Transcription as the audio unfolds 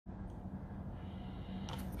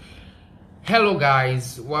Hello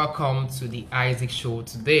guys, welcome to the Isaac Show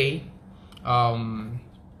today.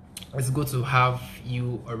 It's good to have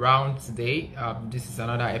you around today. This is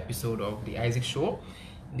another episode of the Isaac Show,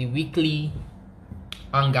 the weekly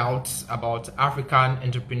hangouts about African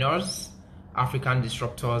entrepreneurs, African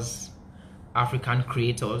disruptors, African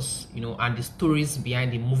creators, and the stories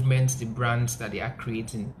behind the movements, the brands that they are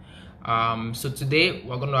creating. So today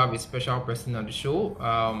we're going to have a special person on the show.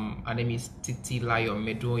 Her name is Titilayo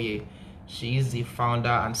Medunoye. She is the founder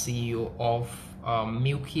and CEO of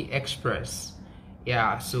Milky Express.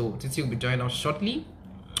 Yeah, so Titi will be joining us shortly.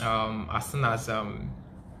 As soon as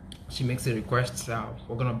she makes a request,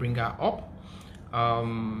 we're gonna bring her up.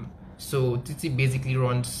 So Titi basically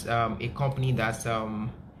runs a company that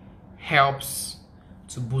helps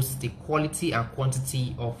to boost the quality and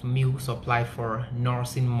quantity of milk supply for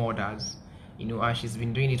nursing mothers. And she's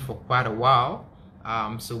been doing it for quite a while.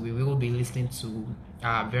 So we will be listening to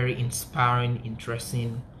a very inspiring,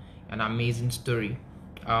 interesting, and amazing story.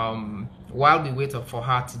 While we wait for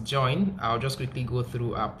her to join, I'll just quickly go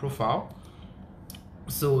through her profile.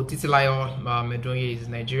 So Titilayo Medunoye is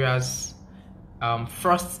Nigeria's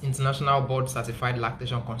first international board certified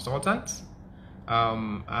lactation consultant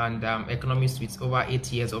and economist with over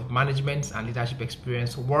 8 years of management and leadership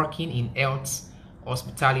experience working in health,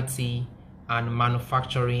 hospitality, and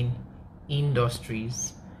manufacturing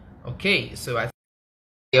industries. Okay, so I think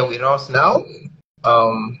here with us now.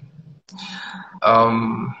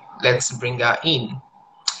 Let's bring her in.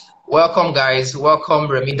 Welcome guys, welcome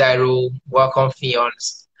Remy Dairo, welcome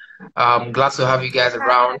Fions. Glad to have you guys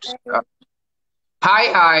around.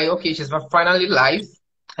 Hi. Okay, she's finally live.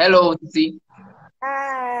 Hello Titi.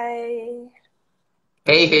 Hi.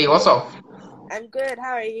 Hey, what's up? I'm good.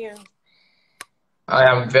 How are you? I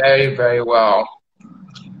am very, very well.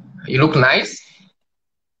 You look nice.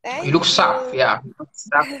 Thank you look sharp. Yeah.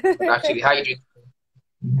 Actually, how are you doing?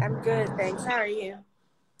 I'm good, thanks. How are you?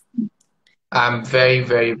 I'm very,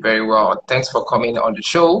 very, very well. Thanks for coming on the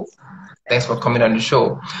show.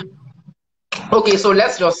 Okay, so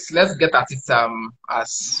let's get at it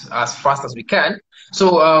as fast as we can.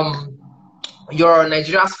 So you're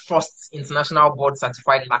Nigeria's first international board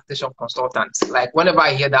certified lactation consultant. Like whenever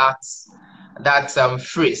I hear that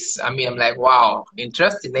phrase, I mean, I'm like, wow,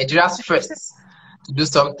 interesting. Nigeria's first to do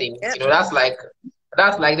something. Yep. That's like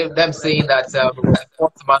them saying that the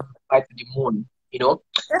fourth man fly to the moon.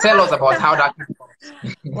 Tell us about how that came about.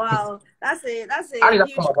 Wow, that's a How did that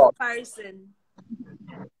huge come about? comparison.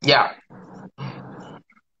 Yeah.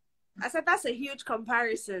 I said that's a huge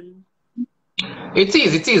comparison. It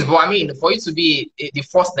is. But I mean, for you to be the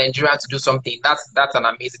first Nigerian to do something, that's an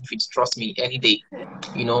amazing feat. Trust me, any day.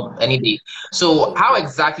 Any day. So, how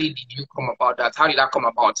exactly did you come about that? How did that come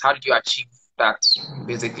about? How did you achieve that,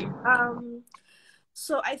 basically?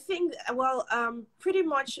 So I think, pretty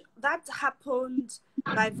much that happened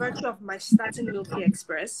by virtue of my starting Milky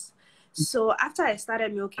Express. So after I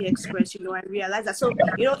started Milky Express, I realized that. So,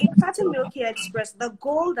 in starting Milky Express, the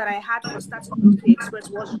goal that I had for starting Milky Express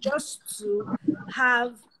was just to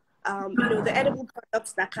have, the edible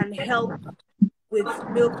products that can help with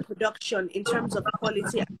milk production in terms of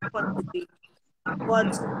quality and quantity.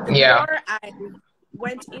 But the more I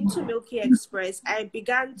went into Milky Express, I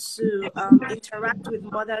began to interact with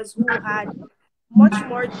mothers who had much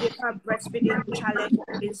more deeper breastfeeding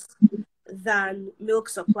challenges than milk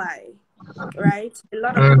supply, right? A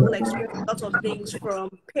lot of people experience a lot of things from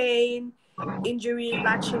pain, injury,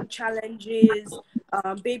 latching challenges,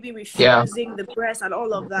 baby refusing the breast and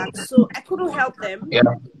all of that. So I couldn't help them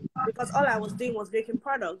because all I was doing was making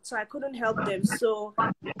products. So I couldn't help them. So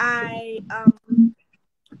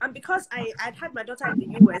and because I'd had my daughter in the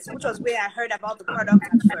US, which was where I heard about the product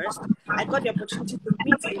at first, I got the opportunity to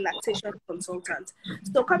meet a lactation consultant.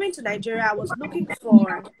 So coming to Nigeria, I was looking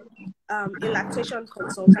for a lactation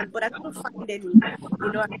consultant, but I couldn't find any.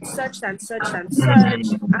 I searched, and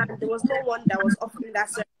there was no one that was offering that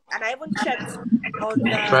service. And I even checked on the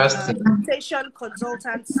lactation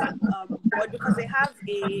consultants board because they have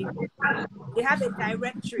a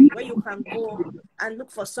directory where you can go and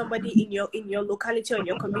look for somebody in your locality or in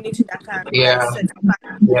your community that can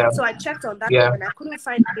certify. So I checked on that and I couldn't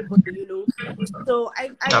find anybody, So I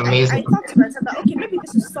thought to myself that okay, maybe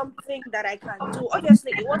this is something that I can do.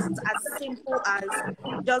 Obviously, it wasn't as simple as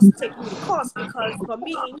just taking the course because for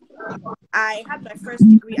me, I have my first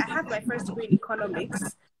degree in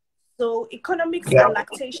economics. So economics and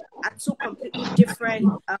lactation are two completely different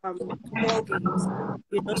ball games,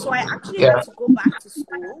 So I actually had to go back to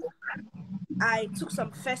school. I took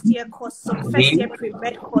some first year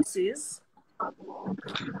pre-med courses.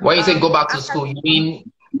 When you say go back to school, you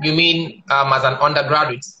mean as an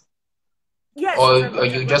undergraduate? Yes, or, it's or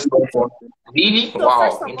you uncontrolled. just go for really? So first Wow,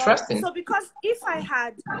 of all, interesting. so because if I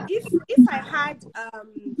had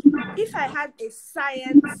a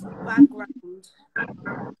science background,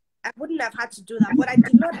 I wouldn't have had to do that. But I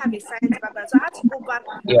did not have a science background, so I had to go back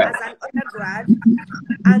Yeah, as an undergrad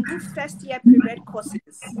and do first year pre-med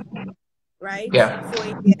courses, right? yeah, For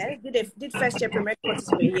a year. Did first year pre-med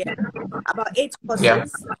courses for a year, about 8 yeah.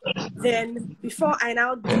 courses. Then before I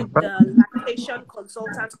now did Mm. the lactation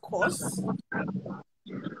consultant course,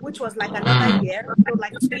 which was like another year, so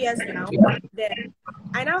like 2 years now. Yeah. Then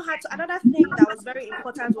I now had to, another thing that was very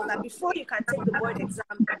important was that before you can take the board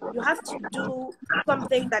exam, you have to do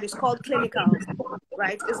something that is called clinicals,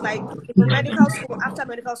 right? It's like medical school, after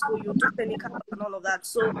medical school, you do clinicals and all of that.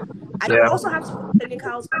 So you Yeah. also have to do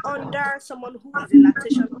clinicals under someone who is a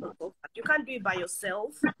lactation consultant. You can't do it by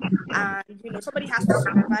yourself, and somebody has to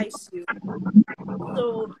supervise you.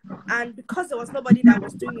 So, and because there was nobody that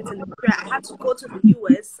was doing it in Nigeria, I had to go to the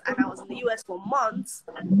US, and I was in the US for months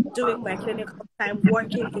doing my clinical time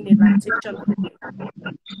working in a lactation clinic.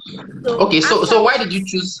 So Okay, so why did you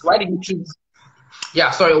afterwards, choose? Why did you choose?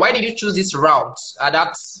 Yeah, sorry. Why did you choose this route at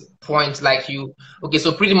that point? Like you, okay,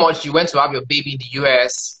 so pretty much you went to have your baby in the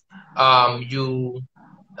US. You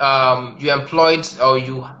employed or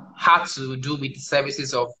you had to do with the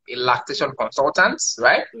services of a lactation consultant,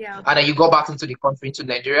 right? yeah. And then you go back into the country, into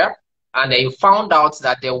Nigeria, and then you found out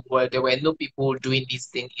that there were no people doing this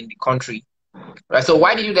thing in the country, right? So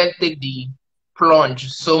why did you then take the plunge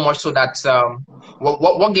so much so that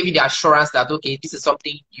what gave you the assurance that okay, this is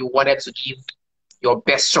something you wanted to give your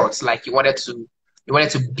best shots, like you wanted to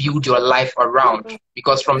build your life around?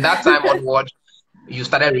 Because from that time onward, you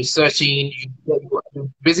started researching,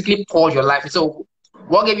 you basically poured your life. So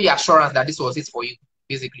what gave you the assurance that this was it for you,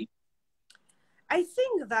 basically? I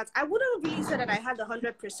think that I wouldn't really say that I had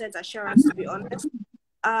 100% assurance, to be honest.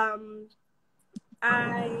 Um,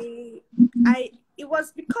 I it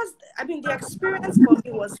was because the experience for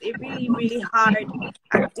me was a really, really hard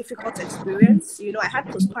and difficult experience. I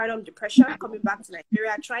had postpartum depression coming back to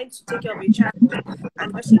Nigeria, trying to take care of a child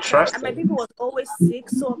and nursing a child, and my Interesting. baby was always sick.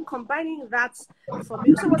 So combining that for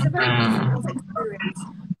me, so it was a very difficult experience.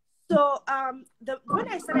 So when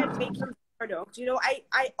I started making the product,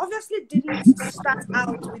 I obviously didn't start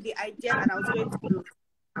out with the idea that I was going to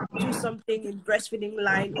do something in breastfeeding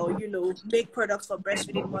line or make products for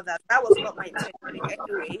breastfeeding mothers. That was not my intention in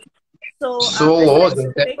any way. So So I what started was the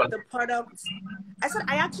to make intention? the product.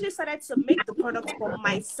 I actually started to make the product for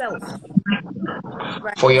myself, For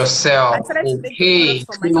right? I yourself? started to make the Okay, products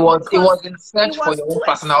for so it myself was it because was in it search for was your own too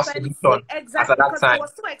personal expensive. solution as at Exactly, that because it time.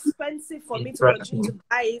 was too expensive for me to continue to Interesting.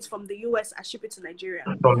 buy it from the US and ship it to Nigeria.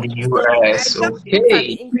 From the So I US. just looked at Okay.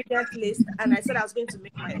 the ingredient list and I said I was going to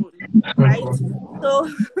make my own, right? So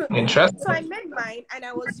so I Interesting. made mine and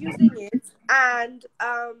I was using it, and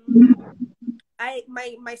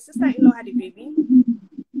my sister-in-law had a baby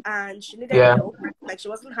and she needed Yeah. help. Like she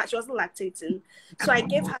wasn't lactating. So I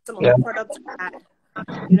gave her some of Yeah. the products I had.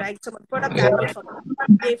 Some of the products I Yeah. had made for her,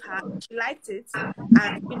 gave her. She liked it,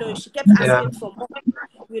 and she kept Yeah. asking for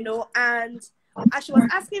more. And as she was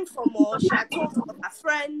asking for more, she had told some of her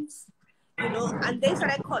friends, and they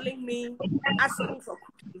started calling me, asking for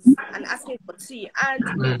cookies and asking for tea, and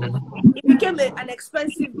it became an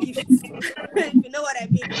expensive gift, if you know what I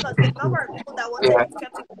mean, because the number of people that wanted Yeah. it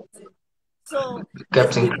kept increasing. So Kept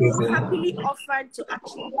if people increasing. happily offered to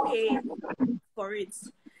actually pay for it,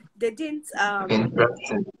 they didn't.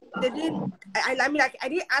 Interesting. They didn't. I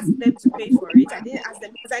didn't ask them to pay for it. I didn't ask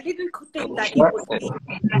them because I didn't think that it would be,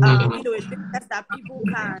 Interesting. Mm. a business that people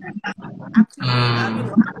can actually, Mm. have a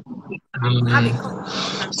Mm. company that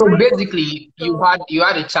can So thrive on. basically, you So had you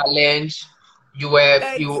had a challenge. You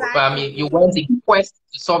exactly, went in quest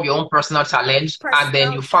to solve your own personal challenge, and then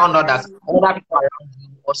personal you found out that challenge. other people around you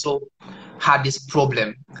also had this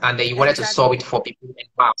problem, and then you wanted to solve it Exactly. for people in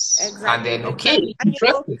mass. And Exactly, then exactly. okay, And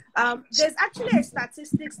interesting. there's actually a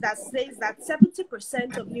statistics that says that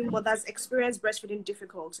 70% of new mothers experience breastfeeding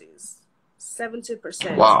difficulties.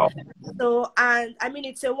 70%. Wow. So, and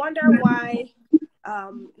it's a wonder why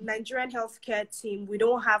Nigerian healthcare team, we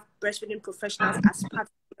don't have breastfeeding professionals as part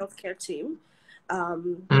of the healthcare team.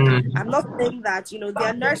 Mm. I'm not saying that, they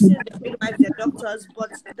are nurses, they're midwives, they're doctors,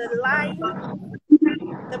 but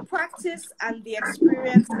the practice and the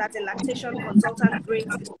experience that a lactation consultant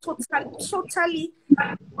brings is totally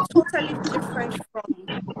different from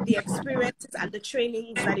the experiences and the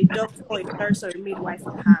trainings that a doctor or a nurse or a midwife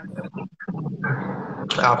would have.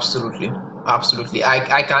 Absolutely, absolutely. I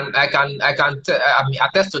mean,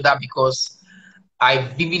 attest to that because I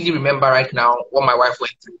vividly remember right now what my wife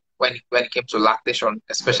went through when it came to lactation,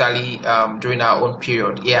 especially during our own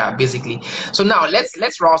period. Yeah, basically. So now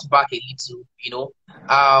let's rouse back a little.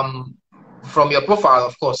 From your profile,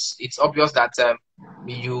 of course, it's obvious that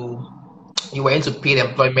you you were into paid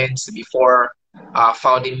employment before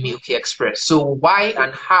founding Milky Express. So why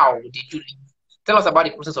and how did you leave? Tell us about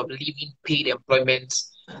the process of leaving paid employment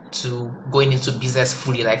to going into business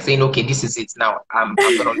fully, like saying, okay, this is it now. I'm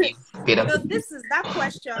gonna leave paid employment. That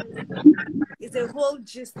question is a whole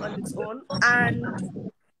gist on its own, and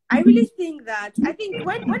I really think that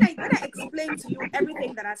when I explain to you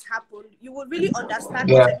everything that has happened, you will really understand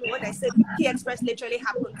what Yeah, I mean when I say Milky Express literally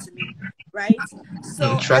happened to me, right? interesting.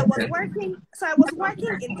 So I was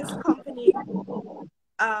working in this company.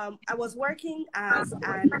 I was working as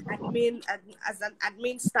an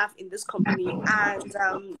admin staff in this company, and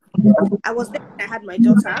I was there when I had my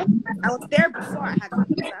daughter. I was there before I had my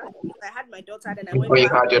daughter. I had my daughter, then I Before went you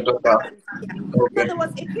back had your home, daughter. and yeah. So Okay. there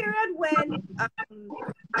was a period when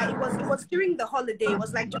it was during the holiday. It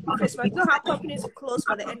was like during Christmas. You know how companies will close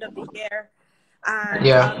for the end of the year, and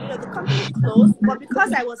Yeah. the company closed. But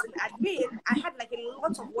because I was an admin, I had like a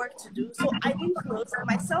lot of work to do, so I didn't close.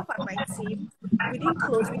 Myself and my team, we didn't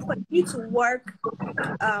close. We continued to work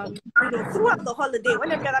throughout the holiday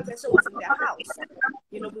when every other person was in their house.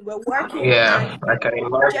 We were working, Yeah. and I can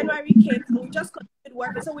imagine. January came and we just continued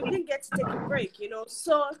working. So we didn't get to take a break.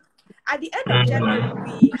 So at the end of January,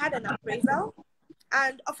 we had an appraisal.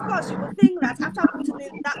 And of course, you would think that after putting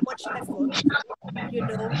in that much effort,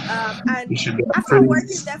 and You should be after working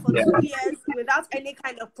appraised. there for Yeah. 2 years without any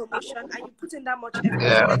kind of promotion, and you put in that much effort, you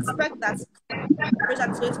Yeah. would expect that appraisal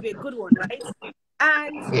is going to be a good one, right?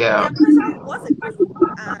 And the Yeah. appraisal was a good one,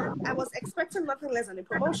 and I was expecting nothing less than a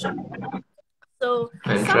promotion. So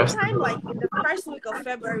Interesting. sometime like in the first week of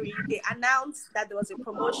February, they announced that there was a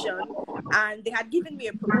promotion, and they had given me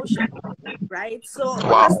a promotion, right? So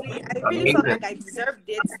Wow. obviously, I really felt Amazing. like I deserved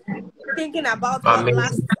it, thinking about what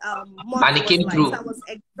last Amazing. month And it was came like. through. So I was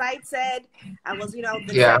excited. I was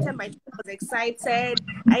Yeah. excited. My team was excited.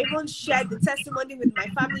 I even shared the testimony with my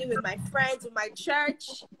family, with my friends, with my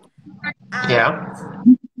church, Yeah. and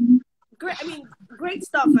great. I mean, great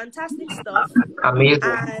stuff, fantastic stuff, Amazing.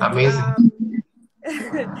 and Amazing.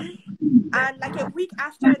 and like a week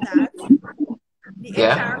after that, the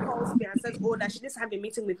Yeah. HR calls me and says, "Oh, that she needs to have a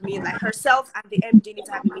meeting with me. Like herself and the MD need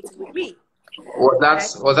to have a meeting with me." Right?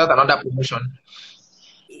 Was that another promotion?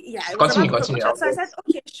 Yeah, it was Continue, about the continue. promotion. I'll So I said, get.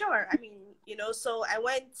 "Okay, sure." I mean, so I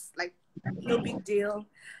went, like, no big deal.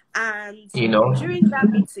 And You know. during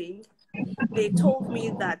that meeting, they told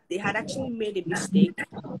me that they had actually made a mistake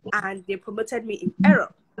and they promoted me in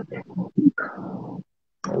error.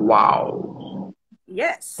 Wow.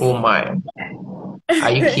 Yes. Oh my.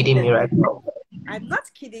 Are you kidding me right now? I'm not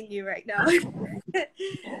kidding you right now.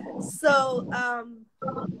 So The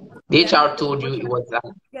they HR made the told you promotion.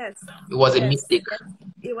 Yes, it was a yes, mistake. yes.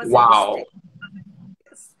 It was a Wow. mistake.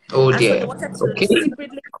 Yes. Oh And so they dear. wanted to Okay.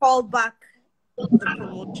 secretly call back the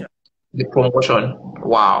promotion. The promotion.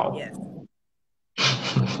 Wow. Yes.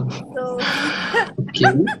 So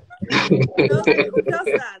Okay. who does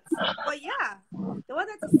that? But yeah, they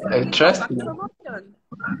wanted to secretly call back Interesting. promotion.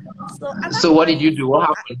 So at that So what did point, you do? What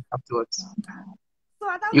happened afterwards?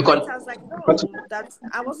 You I con was like, no, that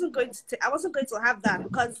I wasn't going to have that,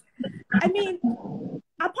 because I mean,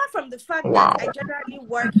 apart from the fact that wow. I generally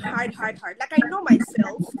work hard, hard, hard. Like, I know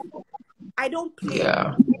myself, I don't play,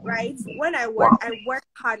 Yeah. right? When Wow. I work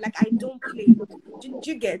hard, like, I don't play. Do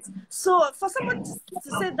you get? So for someone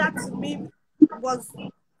to say that to me was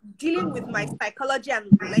dealing with my psychology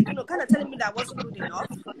and, like, kind of telling me that I wasn't good enough,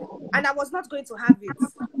 and I was not going to have it.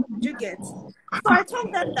 Do you get? So I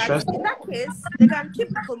told them that in Interesting. that case, they can keep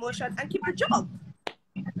the promotion and keep the job.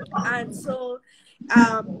 And so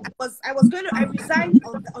I resigned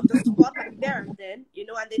on the spot, like there and then,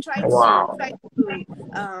 and Wow.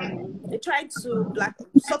 they tried to, like,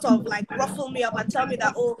 sort of like ruffle me up and tell me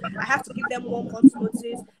that, oh, I have to give them 1 month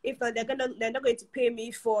notice. If not, they're not going to pay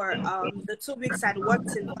me for the 2 weeks I'd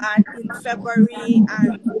worked in February.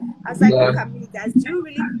 And I was like, Yeah. look at me, guys, do you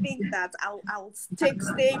really think that I'll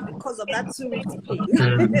stay because of that 2 weeks pay?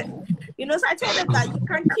 Mm. So I told them that you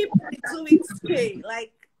can keep the 2 weeks pay,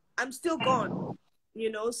 like, I'm still gone,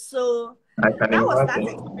 so I can that was that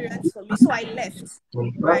imagine. experience for me. So I left,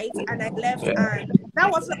 right? Interesting. And I left, Yeah. and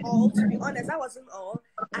that wasn't all, to be honest, that wasn't all.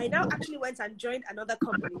 I now actually went and joined another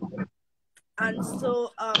company. And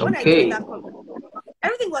so when I joined Okay. that company,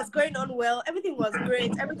 everything was going on well, everything was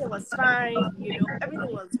great, everything was fine,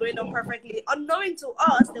 everything was going on perfectly. Unknowing to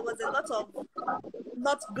us, there was a lot of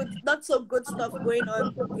not so good stuff going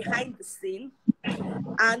on behind the scene.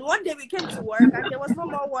 And one day we came to work and there was no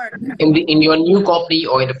more work. In your new company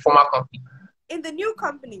or in the former company? In the new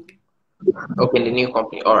company. Okay, in the new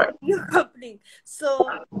company. All right. New company. So,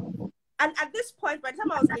 and at this point, by the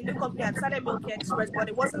time I was in the new company, I started Milky Express, but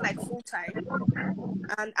it wasn't like full time.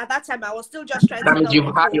 And at that time, I was still just trying That to means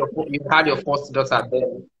help people. you've had your first daughter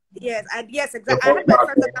then. Yes, and yes, Your exactly. I first had my child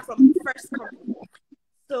first then. daughter from the first company.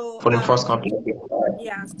 So, For the first company. Okay.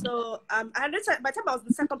 yeah. So, I didn't start, by the time I was in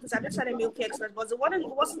the second place, I didn't start a Milky Express, but it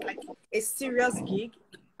wasn't like a serious gig.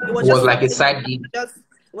 It was It was just like a something. side gig. Just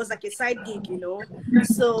it was like a side gig, you know.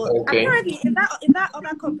 So Okay. apparently, in that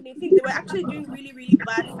other company, I think they were actually doing really really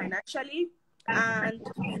bad financially, and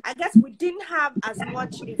I guess we didn't have as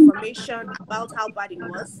much information about how bad it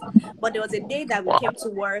was. But there was a day that we Wow. came to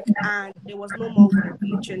work and there was no more work.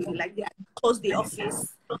 Literally, like they had closed the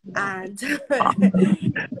office, and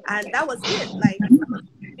and that was it. Like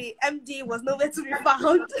the MD was nowhere to be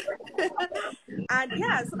found. And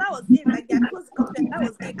yeah, so that was it. Like they had closed the company, and that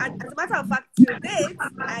was it. And as a matter of fact, till date,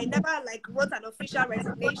 I never like wrote an official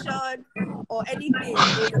resignation or anything,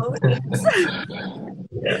 you know.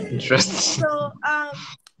 Interesting.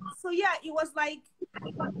 So yeah, it was like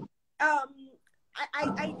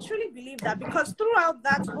I truly believe that, because throughout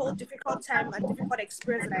that whole difficult time and difficult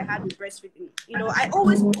experience that I had with breastfeeding, you know,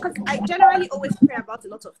 because I generally always pray about a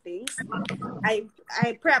lot of things. I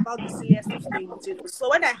pray about the silliest of things, you know. So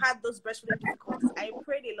when I had those breastfeeding difficulties, I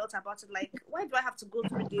prayed a lot about it. Like, why do I have to go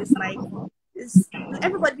through this? Like,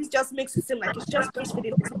 everybody just makes it seem like it's just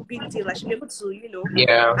breastfeeding. It's no big deal. I should be able to, you know.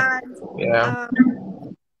 Yeah. And Yeah.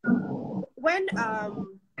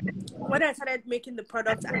 when I started making the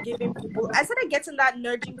product and giving people, I started getting that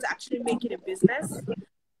nudging to actually make it a business.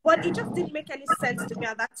 But it just didn't make any sense to me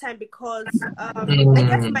at that time, because I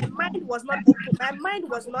guess my mind was not open. My mind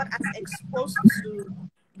was not as exposed to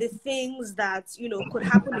the things that, you know, could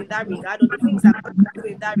happen in that regard, or the things that God could do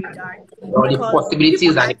in that regard. Or the Because possibilities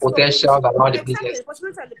people and the I'd spoken potential to, around the exactly, business. the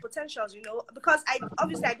possibilities and the potentials, you know, because I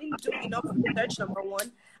didn't do enough research, number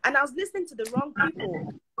one, and I was listening to the wrong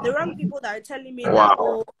people. The wrong people that are telling me that,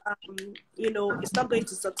 oh, you know, it's not going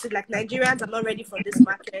to succeed. Like, Nigerians are not ready for this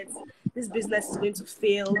market. This business is going to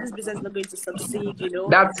fail. This business is not going to succeed. You know,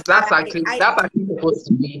 That's actually supposed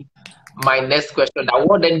to be my next question. That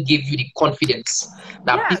what then give you the confidence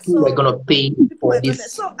that people were gonna pay for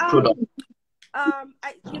this product?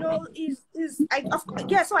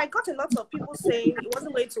 So I got a lot of people saying it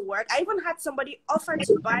wasn't going to work. I even had somebody offer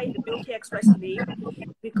to buy the Milky Express name,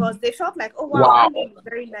 because they felt like, oh wow, that name is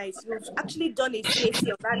very nice. You've actually done a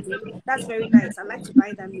CAC of that name. That's very nice. I'd like to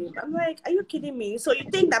buy that name. I'm like, are you kidding me? So you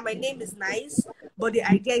think that my name is nice, but the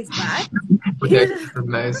idea is bad?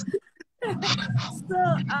 Nice.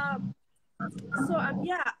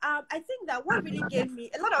 I think that what really gave me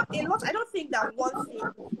a lot. I don't think that one thing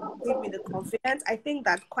gave me the confidence. I think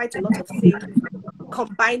that quite a lot of things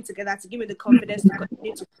combined together to give me the confidence to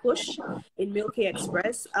continue to push in Milky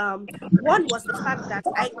Express. One was the fact that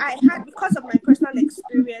I had, because of my personal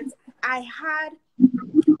experience, I had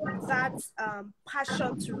that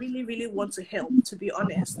passion to really, really want to help, to be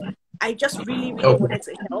honest. I just really, really wanted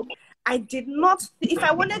to help. I did not, if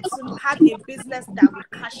I wanted to have a business that would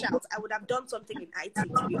cash out, I would have done something in IT,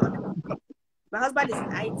 to be honest. My husband is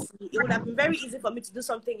in IT. It would have been very easy for me to do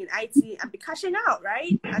something in IT and be cashing out,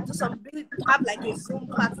 right? And have like a Zoom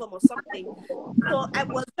platform or something. So I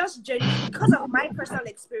was just genuinely, because of my personal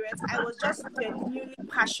experience, I was just genuinely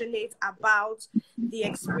passionate about the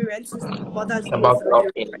experiences mothers go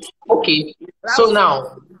through. Okay. So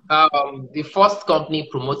now, the first company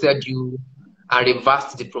promoted you and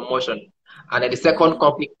reversed the promotion, and then the second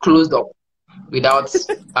company closed up without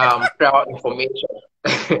prior information.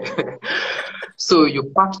 So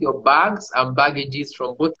you packed your bags and baggages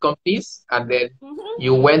from both companies, and then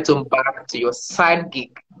you went on back to your side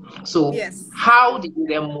gig. So how did you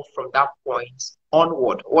then move from that point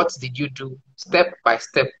onward? What did you do step by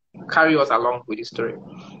step? Carry us along with the story.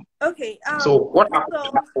 Okay. So what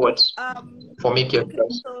happened afterwards for Milky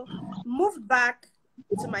Express? So moved back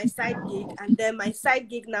to my side gig, and then my side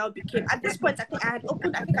gig now became, at this point, I'd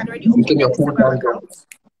already opened my Instagram account.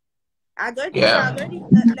 I'd already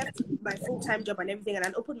left my full-time job and everything, and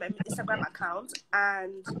I opened my Instagram account,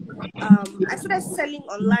 and I started selling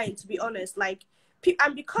online, to be honest. Like,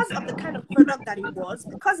 and because of the kind of product that it was,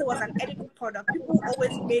 because it was an edible product, people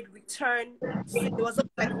always made return. It was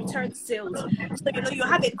like return sales. So, you know, you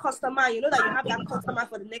have a customer, you know that you have that customer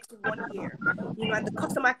for the next 1 year, you know, and the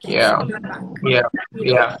customer keeps coming back.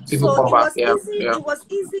 People come back. It was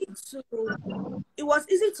easy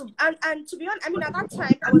to, and to be honest, I mean, at that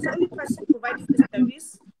time, I was the only person providing this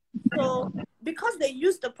service. So because they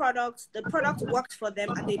used the product worked for them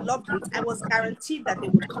and they loved it, I was guaranteed that they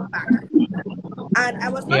would come back. And I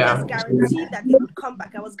was not Yeah. just guaranteed that they would come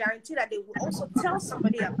back, I was guaranteed that they would also tell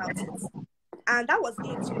somebody about it. And that was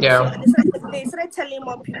it, So Yeah. they started telling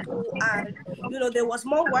more people, and there was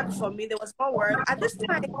more work for me. There was more work at this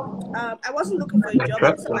time. I wasn't looking for a job.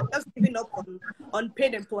 At this time, Interesting. I just giving up on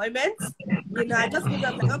paid employment. I just gave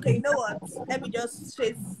up, like, okay, you know what? Let me just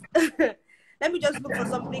face. Let me just look for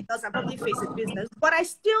something else and probably face a business. But I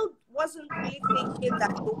still wasn't really thinking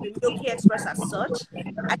that it would be Milky Express as such.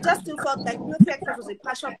 I just still felt like Milky Express was a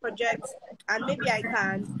passion project, and maybe I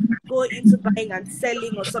can go into buying and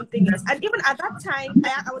selling or something else. And even at that time,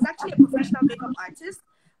 I was actually a professional makeup artist.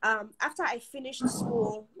 After I finished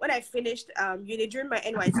school, when I finished uni during my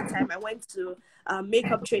NYC time, I went to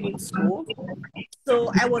makeup training school.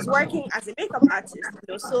 So I was working as a makeup artist,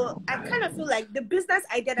 So I kind of feel like the business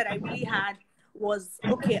idea that I really had was,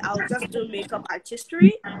 okay, I'll just do makeup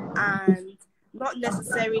artistry and not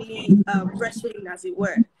necessarily breastfeeding, as it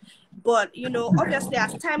were. But obviously,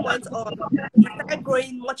 as time went on, it started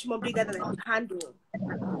growing much more bigger than I could handle,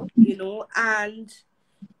 and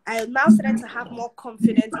I now started to have more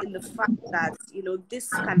confidence in the fact that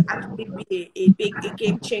this can actually be a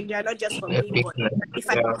game changer, not just for Yeah. me, but if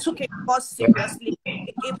I Yeah. took it more Yeah. seriously,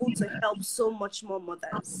 be able to help so much more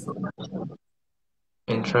mothers.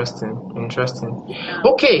 Interesting. Interesting. Yeah.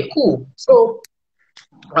 Okay, cool. So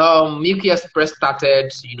Milky Express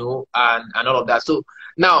started, and all of that. So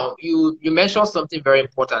now you mentioned something very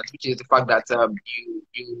important, which is the fact that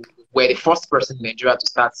you were the first person in Nigeria to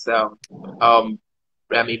start um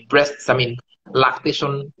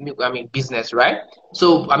lactation business, right?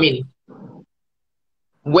 So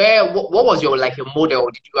what was your like a model?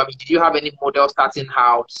 Did you have any model starting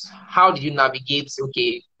out? How did you navigate?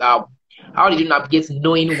 Okay, how did you navigate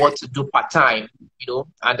knowing what to do part time?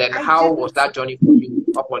 And then I how was didn't that journey for you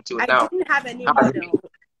up until I now? didn't have any How has it been?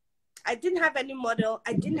 model. I didn't have any model.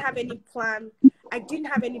 I didn't have any plan. I didn't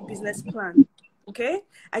have any business plan. Okay?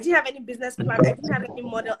 I didn't have any business plan. I didn't have any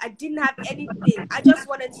model. I didn't have anything. I just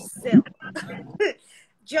wanted to sell. Do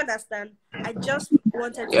you understand? I just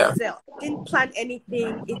wanted to Yeah, sell. Didn't plan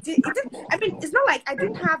anything. It did. I mean, it's not like I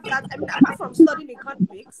didn't have that. I mean, apart from studying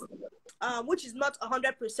economics, which is not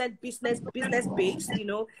 100% business based,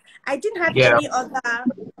 I didn't have yeah,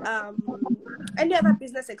 any other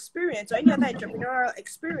business experience or any other entrepreneurial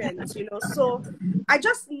experience, So I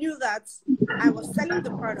just knew that I was selling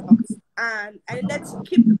the product, and I needed to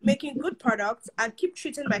keep making good products and keep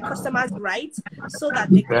treating my customers right, so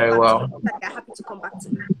that they come very back to me, well. that they're happy to come back to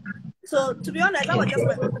me. So to be honest, that was just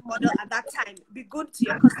my Interesting. only model at that time. Be good to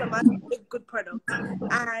your customers, make good products.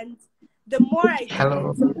 And the more I did it,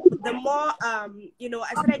 Hello. the more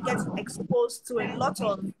I started getting exposed to a lot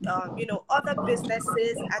of other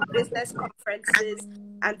businesses and business conferences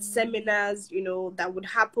and seminars, that would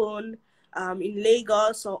happen in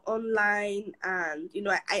Lagos or online. And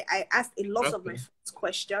I asked a lot of my Interesting. friends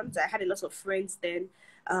questions. I had a lot of friends then.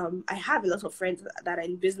 I have a lot of friends that are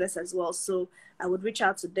in business as well, so I would reach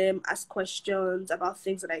out to them, ask questions about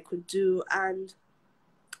things that I could do, and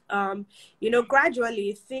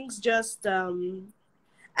gradually things just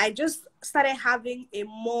I just started having a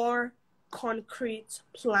more concrete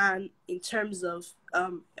plan in terms of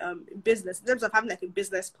business, in terms of having like a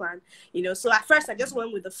business plan. So at first I just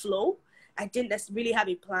went with the flow. I didn't really have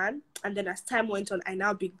a plan, and then as time went on, I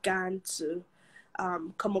now began to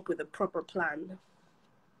come up with a proper plan.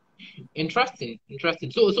 Interesting.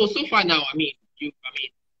 Interesting. So far now,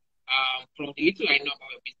 from the little I know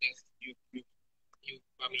about your business, you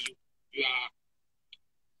I mean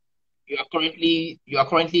you are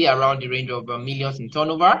currently around the range of millions in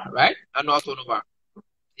turnover, right? Annual turnover.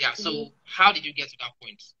 Yeah. Mm-hmm. So how did you get to that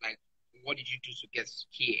point? Like, what did you do to get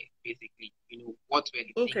here? Basically, what were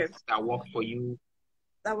the Okay, things that worked for you?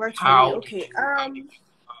 that worked for me. How did Okay. you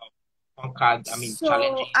conquer? So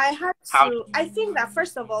Challenges. I had How did to. I think that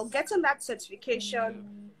first of all, getting that certification,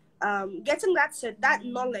 getting that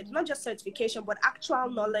knowledge, not just certification, but actual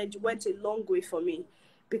knowledge, went a long way for me,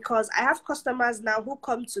 because I have customers now who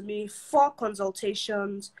come to me for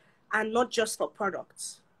consultations and not just for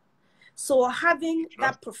products. So having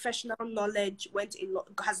that professional knowledge went a lot,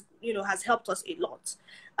 has helped us a lot.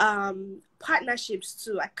 Partnerships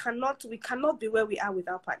too. We cannot be where we are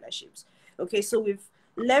without partnerships. Okay, so we've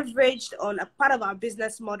leveraged on a part of our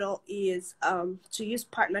business model is to use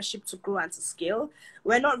partnership to grow and to scale.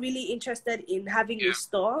 We're not really interested in having a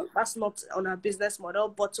store. That's not on our business model,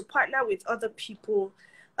 but to partner with other people,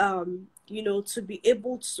 to be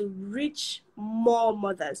able to reach more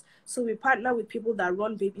mothers. So we partner with people that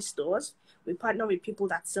run baby stores. We partner with people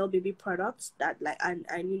that sell baby products, that like and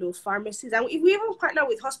you know, pharmacies, and we even partner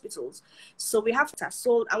with hospitals. So we have that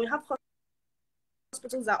sold, and we have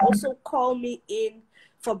hospitals that also call me in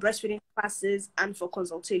for breastfeeding classes and for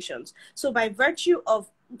consultations. So by virtue of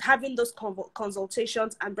having those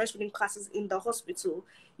consultations and breastfeeding classes in the hospital,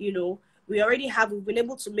 you know, we've been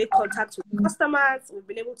able to make contact with customers, we've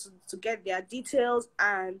been able to get their details,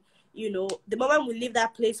 and you know, the moment we leave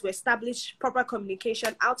that place, we establish proper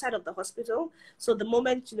communication outside of the hospital. So the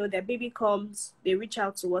moment, you know, their baby comes, they reach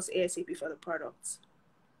out to us ASAP for the products.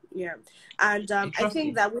 Yeah, and I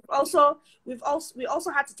think that we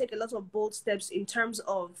also had to take a lot of bold steps in terms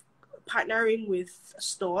of partnering with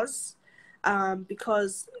stores,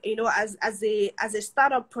 because you know, as a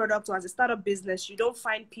startup product or as a startup business, you don't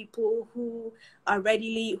find people who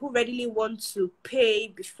readily want to pay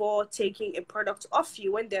before taking a product off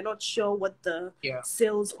you when they're not sure what the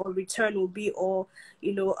sales or return will be, or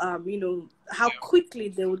you know, how quickly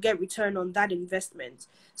they will get return on that investment.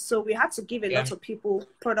 So we had to give a lot of people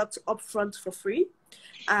products upfront for free.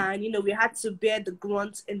 And, you know, we had to bear the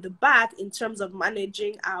grunt in the back in terms of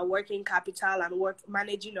managing our working capital and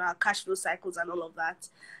managing our cash flow cycles and all of that.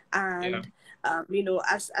 And, you know,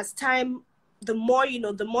 as time, the more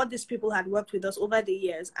these people had worked with us over the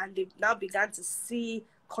years, and they've now began to see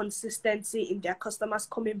consistency in their customers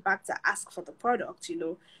coming back to ask for the product, you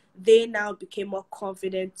know, they now became more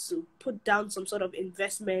confident to put down some sort of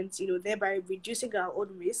investment, you know, thereby reducing our own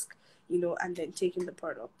risk, you know, and then taking the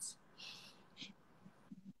products.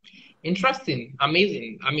 Interesting,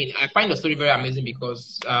 amazing. I mean, I find the story very amazing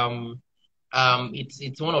because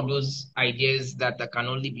it's one of those ideas that can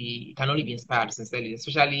only be inspired sincerely,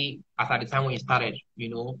 especially at the time when you started, you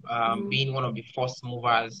know, being one of the first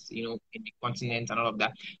movers, you know, in the continent and all of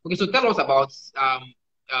that. Okay, so tell us about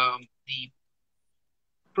the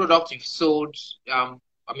products you've sold. I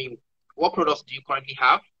mean, what products do you currently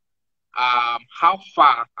have? How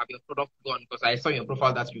far have your products gone? Because I saw in your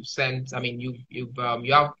profile that you've sent. I mean, you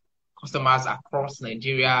have customers across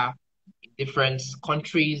Nigeria, in different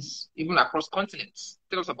countries, even across continents.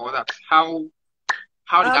 Tell us about that. How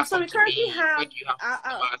did that come to be? Where do you have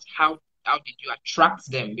customers? How did you attract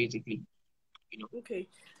them, basically? You know. Okay.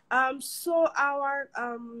 So our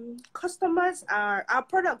customers are our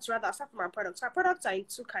products, rather, aside from our products. Our products are in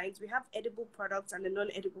two kinds. We have edible products and the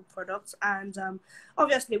non-edible products, and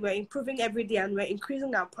obviously we're improving every day, and we're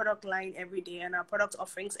increasing our product line every day and our product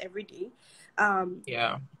offerings every day.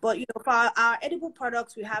 But you know, for our edible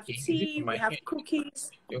products, we have tea, we have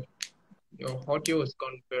cookies. Your audio has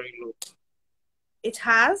gone very low. It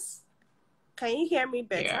has. Can you hear me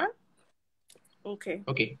better? Yeah. Okay.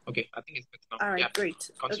 I think it's better now. All right, great.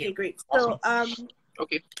 Continue. Okay, great. Awesome. So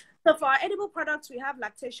okay. So for our edible products, we have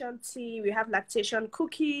lactation tea, we have lactation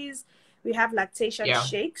cookies, we have lactation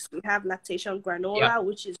shakes, we have lactation granola,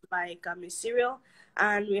 which is like a cereal,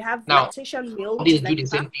 and we have lactation milk. These do the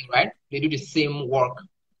same thing, right? They do the same work.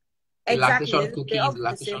 Exactly. Lactation cookies, they all do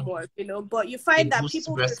the same work, you know, but you find that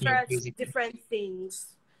people prefer different things.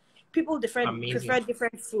 People prefer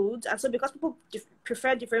different foods, and so because people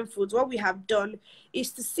prefer different foods, what we have done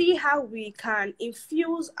is to see how we can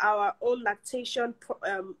infuse our own lactation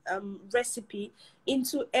recipe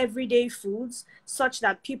into everyday foods, such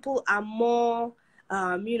that people are more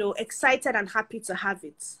you know, excited and happy to have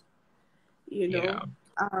it, you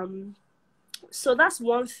know. So that's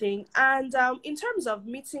one thing. And in terms of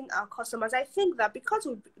meeting our customers, I think that because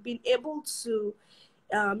we've been able to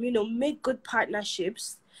you know, make good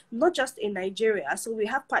partnerships, not just in Nigeria. So we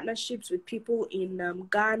have partnerships with people in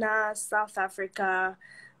Ghana, South Africa,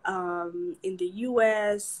 in the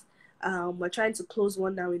US. We're trying to close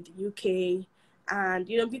one now in the UK. And,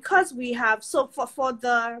 you know, because we have, so for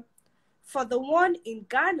the one in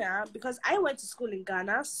Ghana, because I went to school in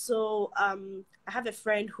Ghana, so I have a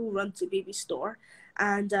friend who runs a baby store.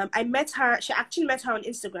 And I met her, she actually met her on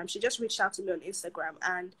Instagram. She just reached out to me on Instagram.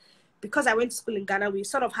 And because I went to school in Ghana, we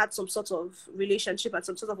sort of had some sort of relationship and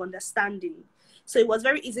some sort of understanding. So it was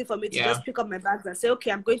very easy for me to just pick up my bags and say, okay,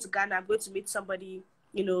 I'm going to Ghana, I'm going to meet somebody,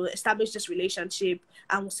 you know, establish this relationship,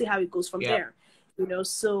 and we'll see how it goes from there. You know,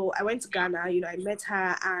 so I went to Ghana, you know, I met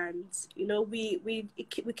her, and, you know, we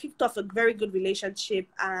kicked off a very good relationship,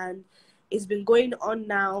 and it's been going on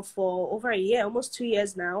now for over a year, almost 2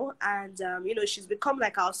 years now. And, you know, she's become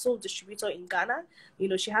like our sole distributor in Ghana. You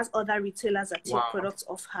know, she has other retailers that take products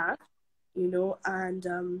off her, you know,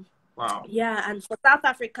 and yeah. And for South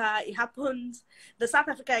Africa, it happened, the South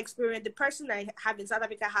Africa experience, the person I have in South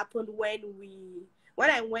Africa happened when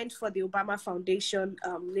I went for the Obama Foundation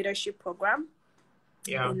leadership program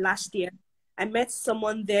in last year. I met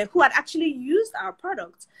someone there who had actually used our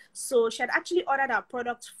product. So she had actually ordered our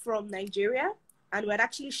product from Nigeria, and we had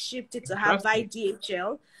actually shipped it to her via Interesting.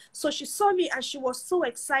 DHL. So she saw me and she was so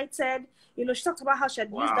excited. She talked about how she had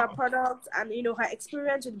used our Wow. product and, her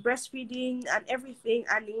experience with breastfeeding and everything.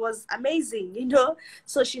 And it was amazing.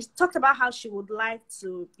 So she talked about how she would like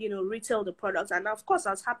to, retail the product. And of course,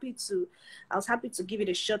 I was happy to give it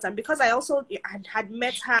a shot. And because I also had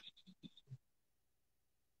met her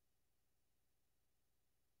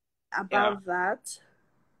Yeah. about that.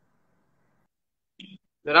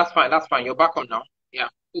 No, that's fine. That's fine. You're back on now. Yeah.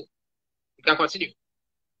 Cool. You can continue.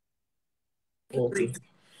 Okay. Great.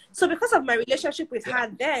 So because of my relationship with Yeah.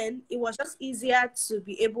 her then, it was just easier to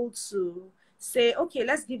be able to say, okay,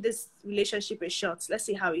 let's give this relationship a shot. Let's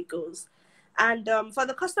see how it goes. And for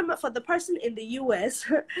the person in the US,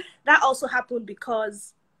 that also happened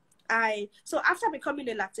because so after becoming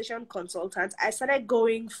a lactation consultant, I started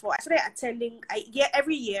attending,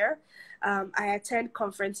 every year, I attend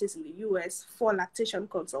conferences in the US for lactation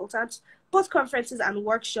consultants, both conferences and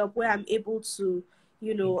workshop where I'm able to,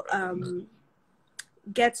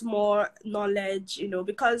 get more knowledge,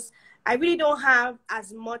 because I really don't have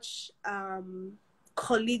as much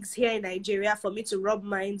colleagues here in Nigeria for me to rub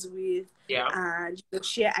minds with Yeah. and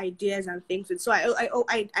share ideas and things with. So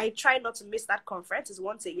I try not to miss that conference. It's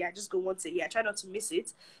once a year. I just go once a year. I try not to miss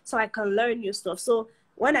it so I can learn new stuff. So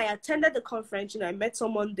when I attended the conference, I met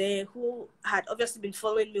someone there who had obviously been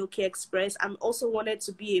following Milky Express and also wanted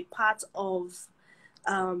to be a part of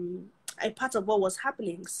what was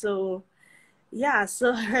happening. So yeah,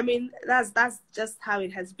 so I mean that's just how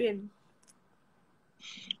it has been.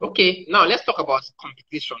 Okay. Now let's talk about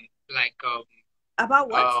competition. Like About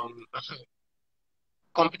what? um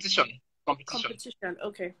competition. Competition. Competition.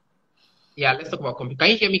 Okay. Yeah, let's talk about competition. Can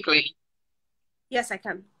you hear me clearly? Yes, I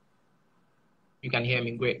can. You can hear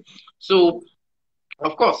me great. So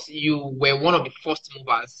of course, you were one of the first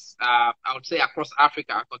movers, I would say across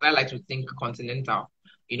Africa, because I like to think continental,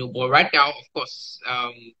 but right now, of course,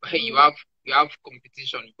 you Mm-hmm. have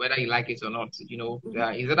competition, whether you like it or not, is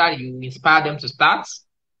it that you inspire them to start,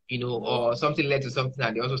 or something led to something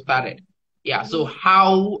and they also started. Yeah, so Mm-hmm.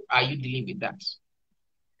 how are you dealing with that?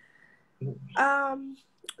 Um,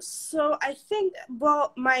 so I think,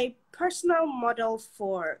 well, my personal model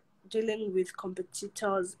for dealing with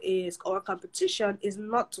competitors or competition is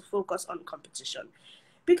not to focus on competition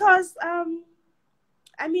because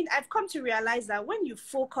I mean, I've come to realize that when you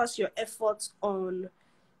focus your efforts on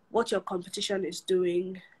what your competition is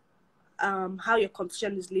doing, how your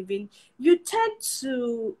competition is living, you tend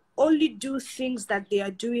to only do things that they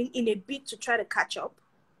are doing in a bid to try to catch up,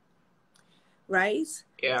 right?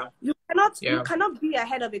 Yeah, You yeah, cannot be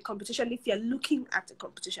ahead of a competition if you're looking at a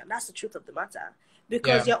competition. That's the truth of the matter.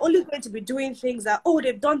 Because yeah, you're only going to be doing things that, oh,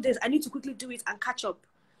 they've done this, I need to quickly do it and catch up.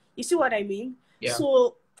 You see what I mean? yeah.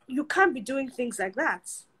 So you can't be doing things like that.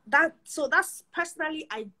 That's personally,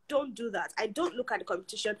 I don't do that. I don't look at the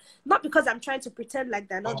competition, not because I'm trying to pretend like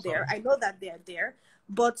they're not there. Awesome, I know that they're there,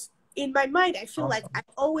 but in my mind, I feel like I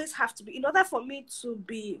awesome, always have to be, in order for me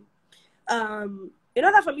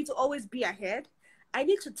to always be ahead, I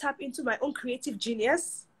need to tap into my own creative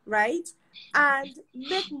genius, right? And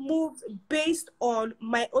make moves based on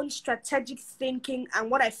my own strategic thinking and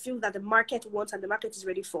what I feel that the market wants and the market is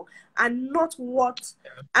ready for, and not what,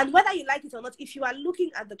 and whether you like it or not, if you are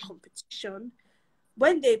looking at the competition,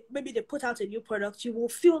 when they put out a new product, you will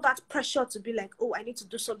feel that pressure to be like, oh, I need to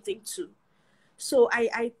do something too. So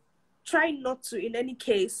I try not to, in any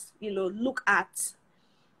case, look at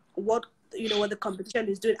what what the competition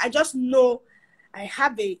is doing. I just know I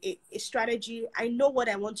have a strategy. I know what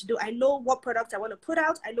I want to do. I know what product I want to put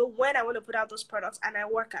out. I know when I want to put out those products, and I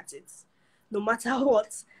work at it, no matter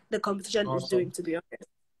what the competition is doing. awesome, To be honest,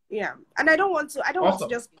 yeah. And I don't want to. I don't want to awesome.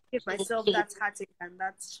 just give So, myself so that heartache and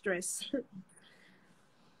that stress.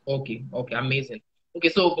 Okay, okay, amazing. Okay,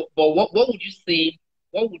 so but what would you say?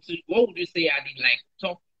 What would you say are the like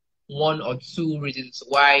top one or two reasons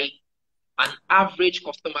why an average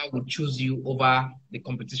customer would choose you over the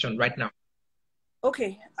competition right now?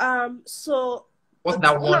 Okay. So What's the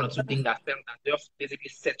that one one of or two things that just basically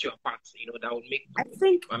set you apart? That would make I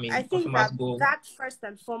think customers that go that first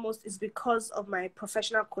and foremost is because of my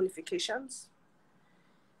professional qualifications.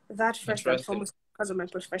 That first and interesting. foremost because of my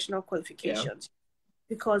professional Yeah, qualifications.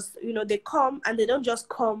 Because they come and they don't just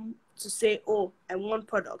come to say, oh, I want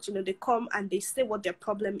products. They come and they say what their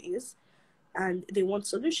problem is and they want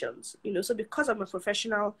solutions. So because of my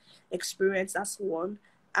professional experience, that's one.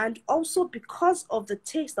 And also because of the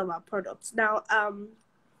taste of our products. Now,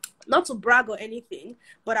 not to brag or anything,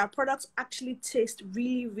 but our products actually taste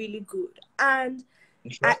really, really good. And I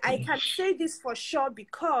Interesting. can say this for sure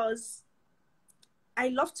because I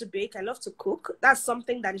love to bake, I love to cook. That's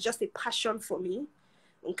something that is just a passion for me.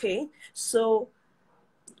 Okay. So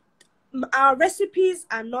our recipes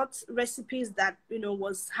are not recipes that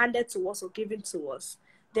was handed to us or given to us.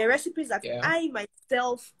 They're recipes that Yeah. I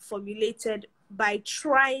myself formulated by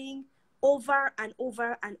trying over and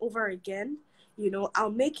over and over again. I'll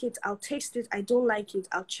make it, I'll taste it, I don't like it,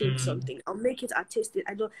 I'll change something. I'll make it, I'll taste it,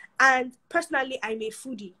 I don't. And personally, I'm a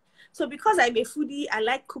foodie. So because I'm a foodie, I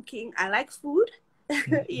like cooking, I like food,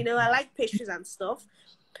 I like pastries and stuff.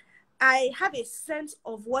 I have a sense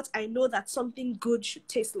of what I know that something good should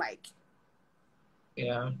taste like.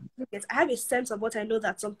 Yeah. Yes, I have a sense of what I know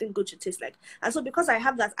that something good should taste like. And so because I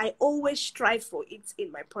have that, I always strive for it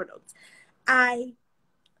in my product. I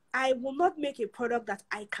I will not make a product that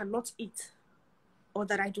I cannot eat or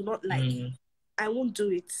that I do not like. I won't do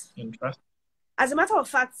it. Interesting. As a matter of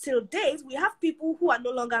fact, till date, we have people who are no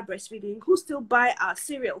longer breastfeeding, who still buy our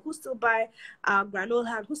cereal, who still buy our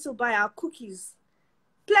granola, who still buy our cookies.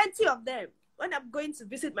 Plenty of them. When I'm going to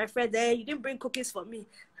visit my friend there, you didn't bring cookies for me.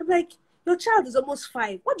 I'm like, your child is almost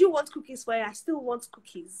 5. What do you want cookies for? I still want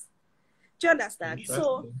cookies. Do you understand?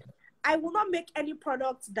 So I will not make any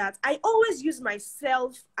product that I always use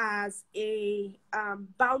myself as a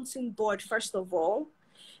bouncing board, first of all,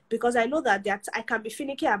 because I know that I can be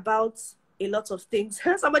finicky about a lot of things.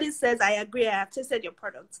 Somebody says, I agree, I have tasted your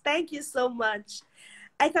product. Thank you so much.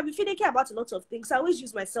 I can be finicky about a lot of things. I always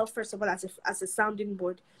use myself, first of all, as a sounding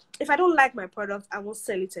board. If I don't like my product, I won't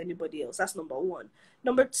sell it to anybody else. That's number one.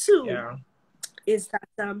 Number two is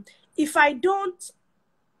that if I don't,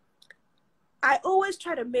 I always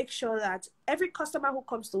try to make sure that every customer who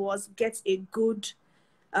comes to us gets a good,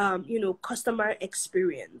 customer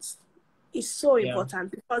experience. It's so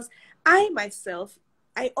important because I myself,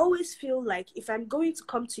 I always feel like if I'm going to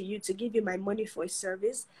come to you to give you my money for a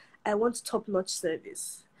service, I want top-notch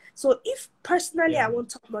service. So if personally I want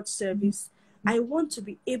top-notch service, I want to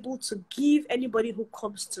be able to give anybody who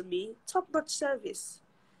comes to me top-notch service.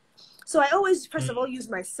 So I always, first of all, use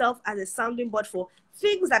myself as a sounding board for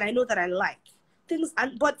things that I know that I like.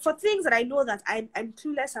 But for things that I know that I'm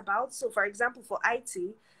clueless about. So for example, for IT,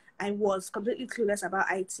 I was completely clueless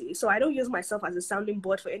about IT. So I don't use myself as a sounding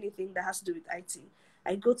board for anything that has to do with IT.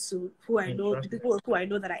 I go to who I know, the people who I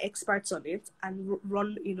know that are experts on it, and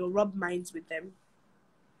rub minds with them.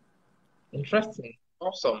 Interesting.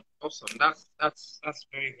 Awesome. That's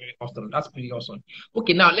very, very awesome. That's pretty awesome.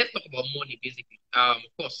 Okay, now let's talk about money basically. Of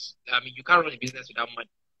course, I mean you can't run a business without money,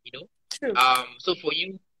 you know. True. So for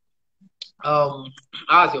you,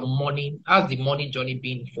 how's the money journey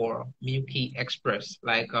been for Milky Express?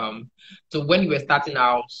 Like, so when you were starting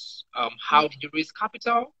out, how did you raise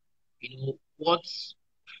capital? What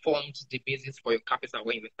formed the basis for your capital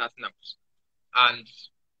when you were starting out?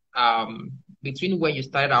 And between when you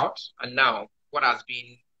started out and now, what has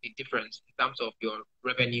been the difference in terms of your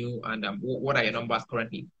revenue and what are your numbers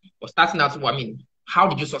currently? For starting out, I mean, how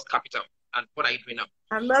did you source capital and what are you doing now?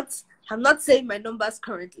 I'm not saying my numbers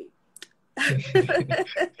currently. I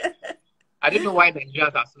don't know why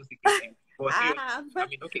Nigerians are so secretive. But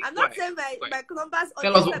okay, I'm not saying my numbers on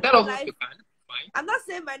tell us Instagram what Live. you can. Fine. I'm not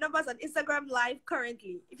saying my numbers on Instagram Live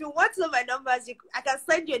currently. If you want to know my numbers, I can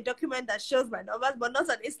send you a document that shows my numbers, but not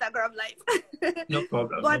on Instagram Live. No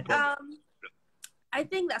problem. But No problem. I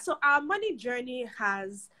think that our money journey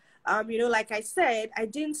has, like I said, I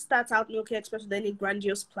didn't start out Milky Express with any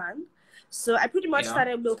grandiose plan. So I pretty much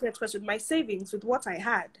started Milky Express with my savings, with what I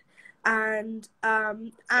had. And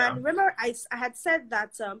remember, I had said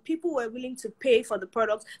that people were willing to pay for the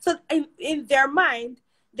product. So in their mind,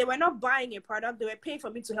 they were not buying a product; they were paying for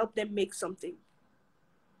me to help them make something.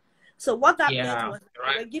 So what that meant was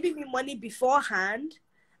they were giving me money beforehand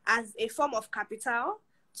as a form of capital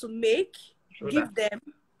to make, give them,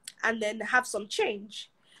 and then have some change.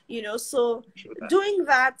 So doing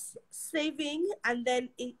that, saving, and then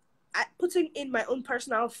putting in my own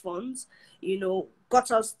personal funds, got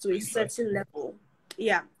us to a certain level.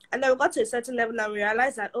 Yeah. And then we got to a certain level and we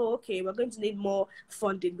realized that, okay, we're going to need more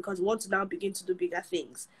funding because we want to now begin to do bigger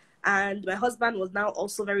things. And my husband was now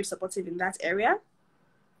also very supportive in that area.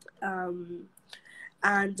 I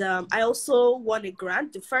also won a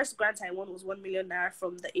grant. The first grant I won was 1 million naira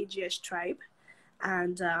from the AGS tribe.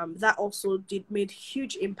 And that also made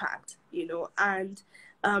huge impact, and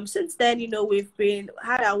since then, we've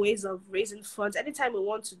had our ways of raising funds. Anytime we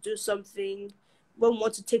want to do something, when we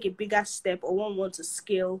want to take a bigger step or when we want to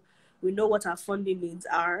scale, we know what our funding needs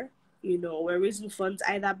are. We're raising funds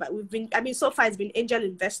either, but so far it's been angel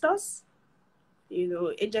investors,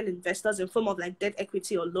 angel investors in form of like debt,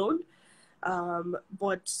 equity, or loan.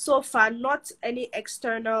 But so far, not any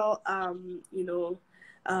external,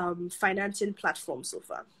 financing platform so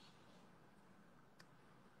far.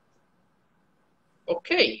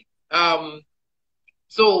 Okay.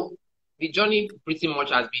 So the journey pretty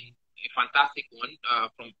much has been a fantastic one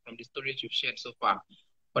from the stories you've shared so far.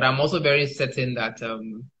 But I'm also very certain that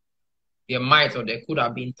there might or there could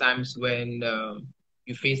have been times when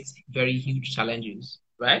you faced very huge challenges,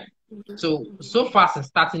 right? So far since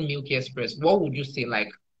starting Milky Express, what would you say, like,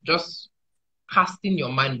 just casting your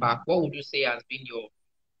mind back, what would you say has been your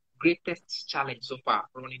greatest challenge so far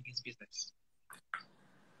running this business?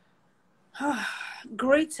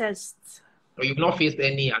 Greatest. Or you've not faced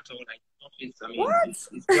any at all? Like, you've not faced, I mean, What? it's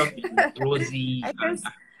just been rosy I and face so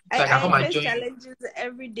I can come I and face join you. challenges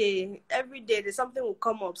every day. Every day there's something will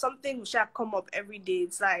come up. Something shall come up every day.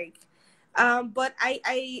 It's like but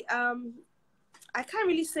I can't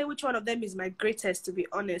really say which one of them is my greatest, to be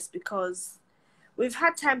honest, because we've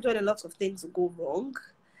had times when a lot of things will go wrong.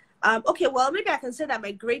 Okay, well, maybe I can say that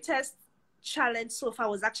my greatest challenge so far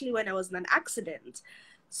was actually when I was in an accident.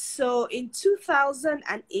 So in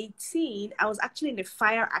 2018, I was actually in a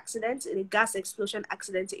fire accident, in a gas explosion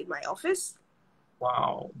accident in my office.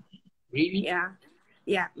 Wow. Really? Yeah.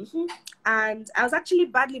 Yeah. And I was actually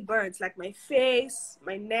badly burnt, like my face,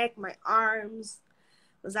 my neck, my arms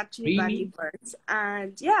was actually badly Really? burnt.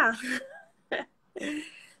 And yeah.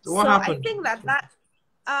 So what So I happened? think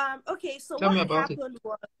okay, so Tell what me had about it. happened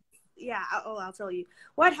was, yeah, I'll tell you.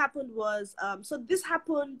 What happened was, so this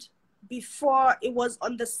happened before, it was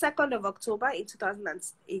on the 2nd of October in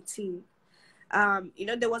 2018.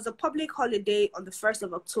 There was a public holiday on the 1st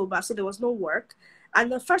of October, so there was no work.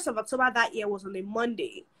 And the 1st of October that year was on a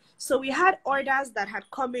Monday. So we had orders that had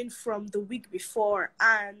come in from the week before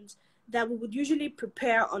and that we would usually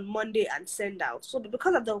prepare on Monday and send out. So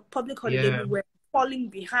because of the public holiday, we Yeah, were falling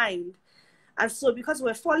behind. And so because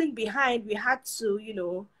we're falling behind, we had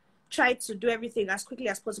to, try to do everything as quickly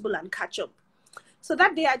as possible and catch up. So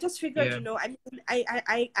that day I just figured, yeah, I mean,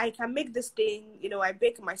 I can make this thing, I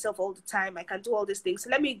bake myself all the time. I can do all these things. So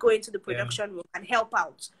let me go into the yeah, production room and help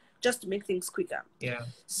out just to make things quicker. yeah.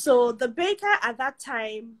 So the baker at that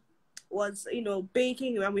time was,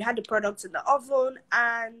 baking when we had the products in the oven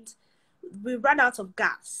and we ran out of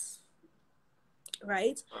gas,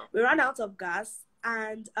 right? We ran out of gas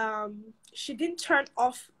and she didn't turn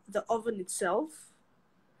off the oven itself,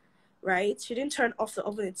 right? She didn't turn off the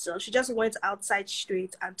oven itself. She just went outside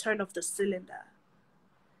straight and turned off the cylinder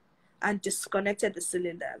and disconnected the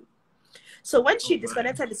cylinder. So when she Oh my.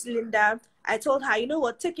 disconnected the cylinder, I told her, you know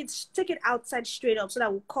what, take it outside straight up so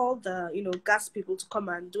that we'll call the, gas people to come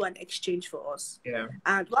and do an exchange for us. Yeah.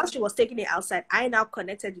 And while she was taking it outside, I now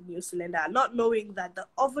connected the new cylinder, not knowing that the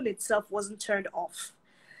oven itself wasn't turned off.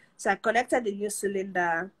 So I connected the new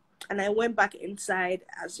cylinder and I went back inside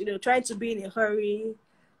as, trying to be in a hurry.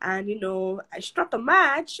 And, I struck a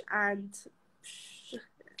match and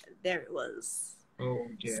there it was. Oh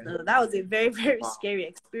dear. So that was a very, very Wow. scary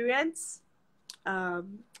experience. Wow.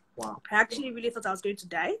 I actually really thought I was going to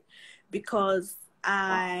die because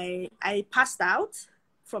I passed out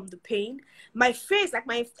from the pain. My face, like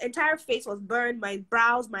my entire face was burned, my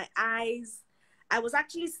brows, my eyes. I was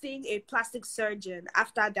actually seeing a plastic surgeon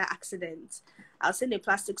after that accident. I was seeing a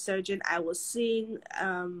plastic surgeon. I was seeing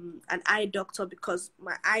an eye doctor because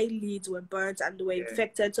my eyelids were burnt and they were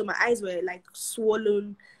infected. So my eyes were like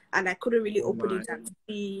swollen and I couldn't really open it and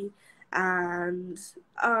see. And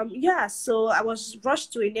so I was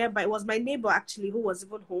rushed to a nearby, it was my neighbor actually who was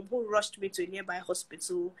even home, who rushed me to a nearby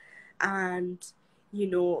hospital. And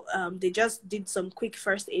they just did some quick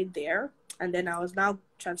first aid there, and then I was now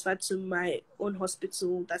transferred to my own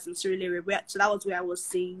hospital that's in Surulere. So that was where I was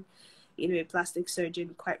seeing a plastic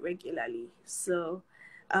surgeon quite regularly. So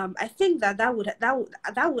I think that I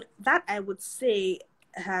would say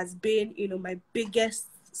has been my biggest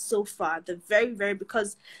so far, the very, very,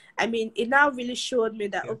 because I mean it now really showed me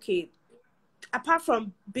that okay, apart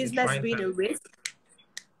from business being a risk,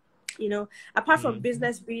 apart from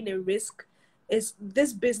business being a risk, is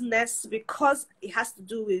this business, because it has to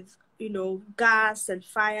do with gas and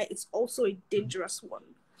fire, it's also a dangerous one.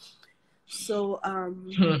 So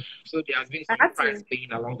so there has been some price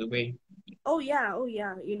paying along the way. Oh yeah.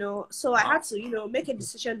 So I had to make a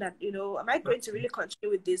decision that am I going to really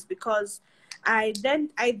continue with this, because I then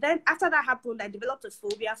after that happened, I developed a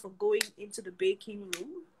phobia for going into the baking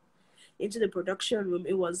room, into the production room.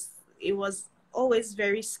 It was always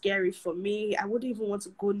very scary for me. I wouldn't even want to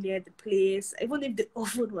go near the place, even if the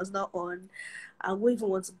oven was not on. I wouldn't even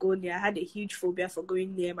want to go near. I had a huge phobia for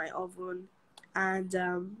going near my oven, and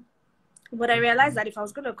but I realized that if I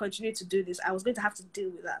was going to continue to do this, I was going to have to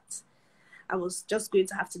deal with that. I was just going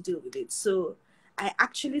to have to deal with it. So I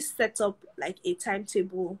actually set up like a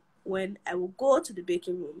timetable when I will go to the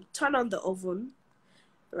baking room, turn on the oven,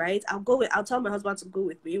 right? I'll tell my husband to go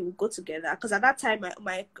with me. We'll go together. Because at that time,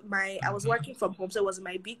 I was working from home, so it was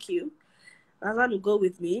my BQ. My husband will go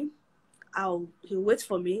with me. He'll wait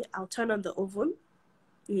for me. I'll turn on the oven,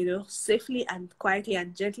 safely and quietly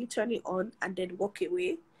and gently turn it on, and then walk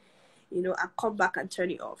away. I'll come back and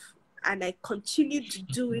turn it off. And I continued to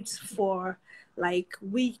do it for like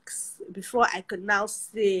weeks before I could now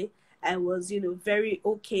say I was, very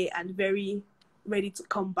okay and very ready to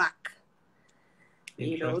come back.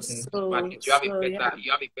 Interesting. So you have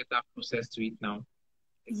a better process to it now.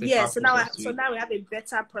 Yeah, so now we have a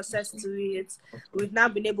better process to it. Okay. We've now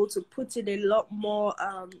been able to put in a lot more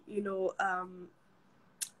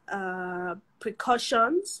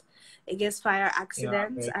precautions against fire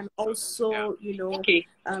accidents, and also okay.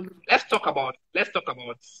 Let's talk about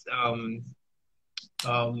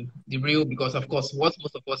the real, because of course what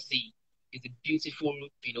most of us see is the beautiful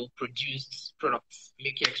produced products,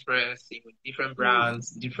 Milky Express, different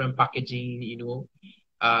brands, different packaging,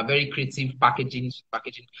 very creative packaging. But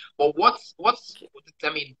I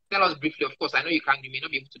mean, tell us briefly. Of course, I know you may not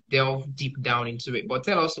be able to delve deep down into it, but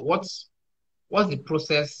tell us what's the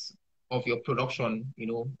process of your production,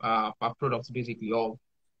 per product basically, or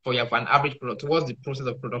for an average product. What's the process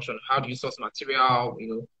of production? How do you source material?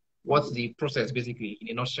 What's the process basically in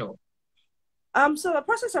a nutshell? So the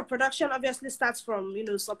process of production obviously starts from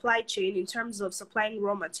supply chain in terms of supplying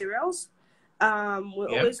raw materials. We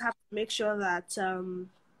always have to make sure that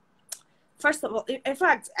first of all, in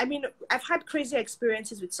fact, I mean, I've had crazy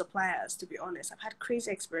experiences with suppliers, to be honest. I've had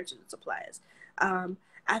crazy experiences with suppliers.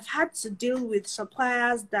 I've had to deal with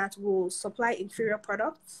suppliers that will supply inferior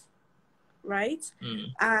products, right?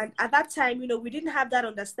 And at that time, we didn't have that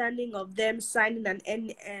understanding of them signing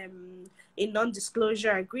a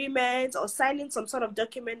non-disclosure agreement or signing some sort of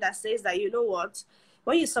document that says that, what,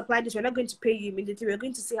 when you supply this, we're not going to pay you immediately. We're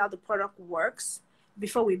going to see how the product works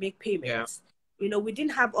before we make payments. We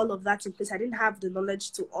didn't have all of that in place. I didn't have the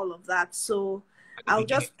knowledge to all of that. So I'll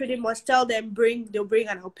just pretty much tell them, they'll bring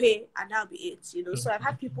and I'll pay, and that'll be it, So I've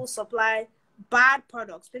had people supply bad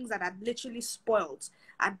products, things that are literally spoiled.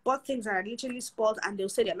 I bought things that are literally spoiled, and they'll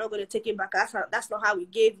say they're not going to take it back. That's not how we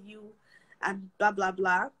gave you, and blah, blah,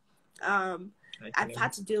 blah. I've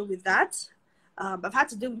had to deal with that. I've had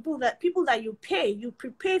to deal with people that you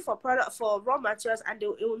prepay for raw materials, and it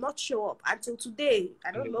will not show up until today.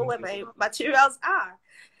 I don't know where my materials are.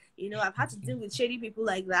 I've had to deal with shady people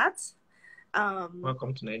like that.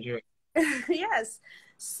 Welcome to Nigeria. Yes.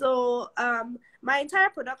 So my entire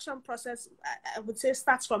production process, I would say,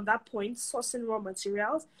 starts from that point, sourcing raw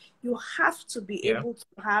materials. You have to be able to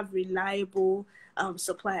have reliable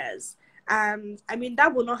suppliers. And I mean,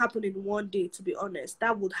 that will not happen in one day, to be honest.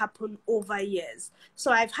 That would happen over years.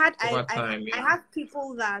 So I have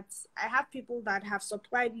people that have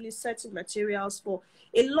supplied me certain materials for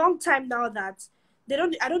a long time now that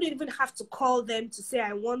I don't even have to call them to say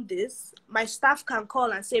I want this. My staff can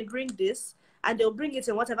call and say bring this, and they'll bring it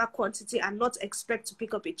in whatever quantity and not expect to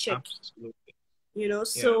pick up a check. Absolutely.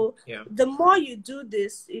 So the more you do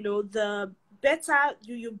this, the better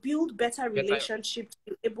you build better relationships.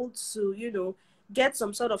 You're able to, get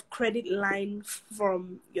some sort of credit line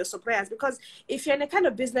from your suppliers, because if you're in a kind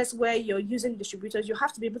of business where you're using distributors, you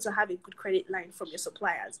have to be able to have a good credit line from your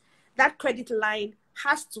suppliers. That credit line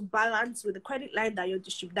has to balance with the credit line that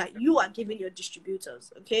you are giving your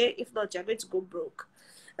distributors. Okay, if not, you're going to go broke.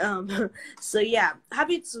 So yeah,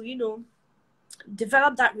 having to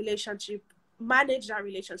develop that relationship, manage that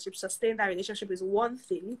relationship, sustain that relationship is one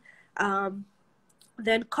thing.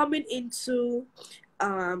 Then coming into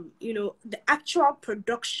the actual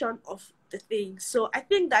production of the thing. So I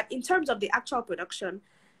think that in terms of the actual production,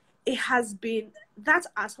 has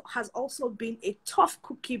also been a tough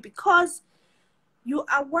cookie, because you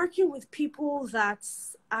are working with people that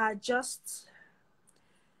are just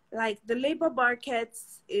like, the labor market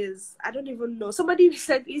is, I don't even know. Somebody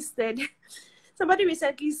recently said,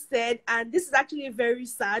 and this is actually very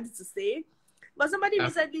sad to say, but somebody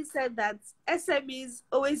recently said that SMEs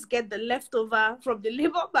always get the leftover from the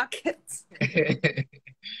labor market.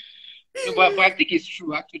 No, but I think it's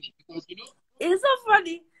true, actually, because it's so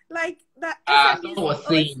funny. Like that. Someone was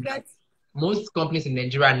saying that most companies in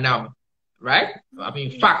Nigeria now, right? I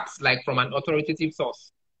mean, facts, like from an authoritative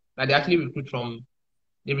source, that they actually recruit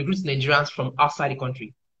Nigerians from outside the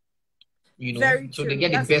country. So they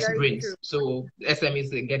get the best brains. True. So SMEs,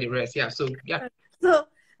 they get the rest. Yeah. So yeah. So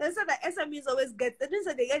they said that SMEs always get. They didn't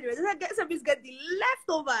say they get the rest. They said SMEs get the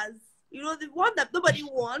leftovers. The one that nobody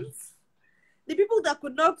wants. the people that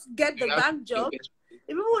could not get the You have bank to job,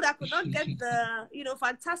 the people that could not get the, you know,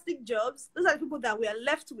 fantastic jobs, those are the people that we are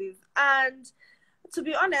left with. And to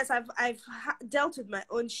be honest, I've dealt with my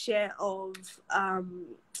own share of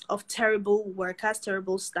terrible workers,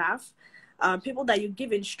 terrible staff, people that you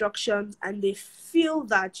give instructions and they feel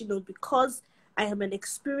that, you know, because I am an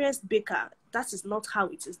experienced baker, that is not how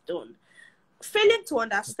it is done. Failing to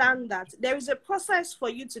understand that there is a process for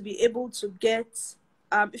you to be able to get,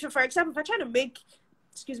 if you, for example, if I'm trying to make,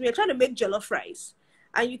 you're trying to make jollof rice,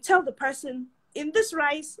 and you tell the person, in this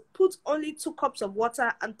rice, put only 2 cups of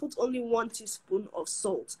water and put only 1 teaspoon of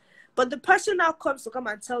salt. But the person now comes to come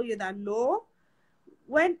and tell you that, no,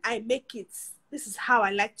 when I make it, this is how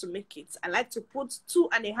I like to make it. I like to put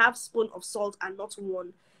 2.5 spoons of salt and not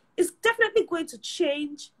 1. It's definitely going to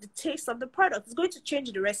change the taste of the product. It's going to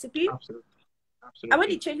change the recipe. Absolutely. And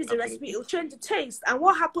when it changes the recipe, it'll change the taste. And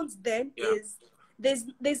what happens then is there's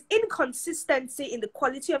inconsistency in the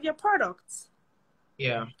quality of your product.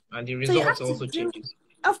 Yeah, and the results also changes.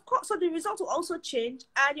 Of course, so the result will also change,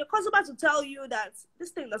 and your customers will tell you that this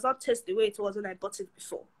thing does not taste the way it was when I bought it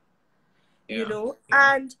before. You know,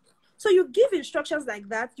 and so you give instructions like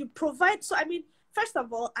that. You provide. So I mean, first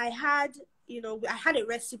of all, I had a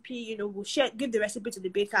recipe. You know, we'll give the recipe to the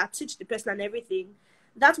baker, teach the person and everything.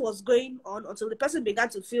 That was going on until the person began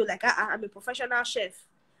to feel like, I'm a professional chef.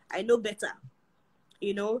 I know better.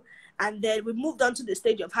 You know, and then we moved on to the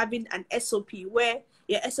stage of having an SOP where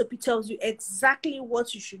your SOP tells you exactly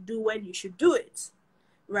what you should do when you should do it,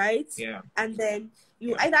 right? Yeah. And then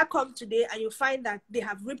you either come today and you find that they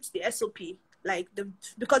have ripped the SOP,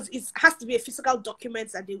 because it has to be a physical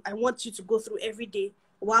document that I want you to go through every day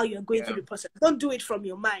while you're going through the process. Don't do it from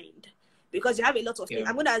your mind, because you have a lot of things.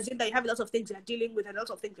 I'm going to assume that you have a lot of things you're dealing with and a lot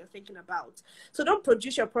of things you're thinking about. So don't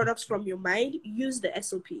produce your products from your mind. Use the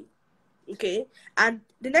SOP. Okay, and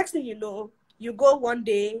the next thing you know, you go one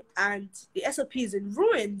day and the SOP is in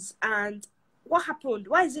ruins. And what happened?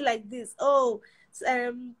 Why is it like this? Oh,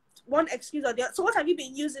 one excuse or the other. So what have you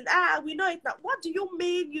been using? We know it now. What do you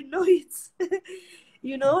mean you know it?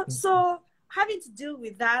 You know, so having to deal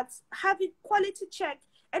with that, having quality check.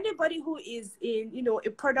 Anybody who is in, you know,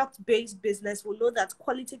 a product-based business will know that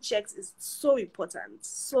quality checks is so important,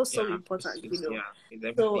 so important. You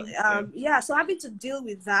know, so having to deal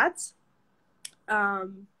with that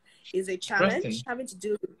is a challenge. Having to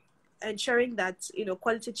do with ensuring that, you know,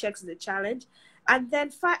 quality checks is a challenge, and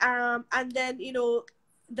then you know,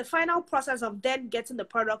 the final process of then getting the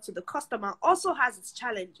product to the customer also has its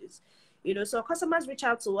challenges. You know, so customers reach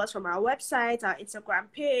out to us from our website, our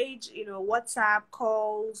Instagram page, you know, WhatsApp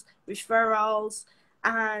calls, referrals,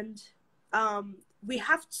 and we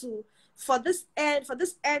have to, for this end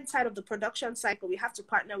side of the production cycle, we have to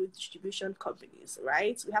partner with distribution companies,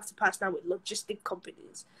 right? We have to partner with logistic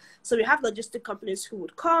companies. So we have logistic companies who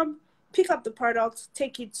would come, pick up the product,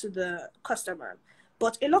 take it to the customer.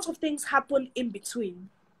 But a lot of things happen in between,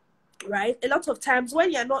 right? A lot of times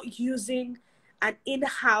when you're not using an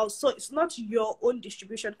in-house, so it's not your own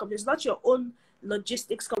distribution company, it's not your own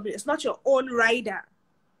logistics company, it's not your own rider,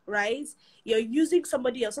 right? You're using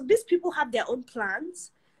somebody else. So these people have their own plans,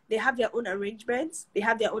 they have their own arrangements, they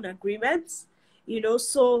have their own agreements, you know.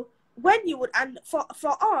 So when you would, and for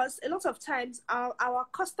us, a lot of times our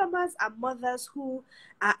customers are mothers who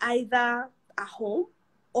are either at home,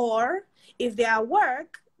 or if they are at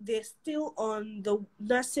work, they're still on the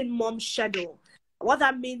nursing mom schedule. What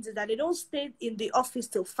that means is that they don't stay in the office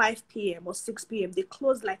till 5 p.m. or 6 p.m. They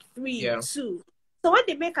close like 3, 2. So when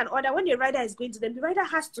they make an order, when the rider is going to them, the rider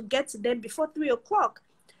has to get to them before 3 o'clock.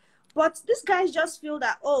 But these guys just feel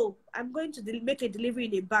that, oh, I'm going to make a delivery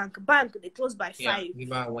in a bank. They close by 5.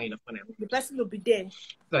 The person will be there.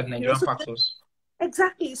 Like Nigerian factors.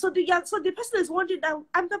 Exactly. So the person is wondering that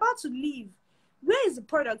I'm about to leave. Where is the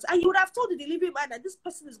product? And you would have told the delivery man that this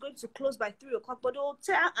person is going to close by 3 o'clock, but they'll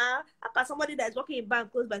say, how can somebody that is working in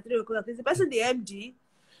bank close by 3 o'clock? Is the person the MD?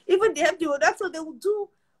 Even the MD would, so they will do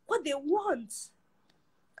what they want.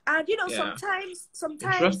 And you know, sometimes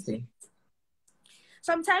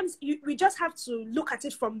we just have to look at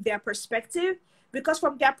it from their perspective, because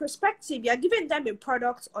from their perspective, you're giving them a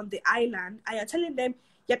product on the island and you're telling them,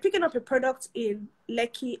 you're picking up a product in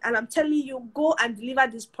Lekki, and I'm telling you, go and deliver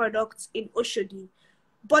this product in Oshodi.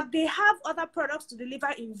 But they have other products to deliver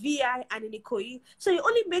in VI and in Ikoyi. So it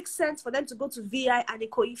only makes sense for them to go to VI and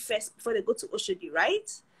Ikoyi first before they go to Oshodi, right?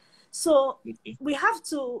 So we have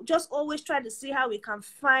to just always try to see how we can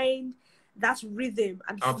find that rhythm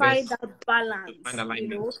and Our find best that to find balance, you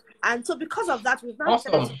know. alignment. And so because of that, we've now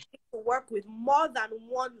decided Awesome. to work with more than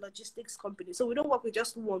one logistics company. So we don't work with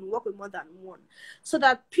just one, we work with more than one. So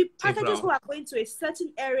that packages Several. who are going to a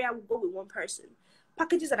certain area will go with one person.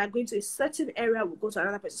 Packages that are going to a certain area will go to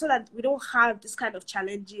another person, so that we don't have this kind of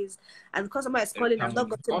challenges and the customer is calling, I've not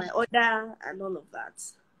gotten my Awesome. order, and all of that.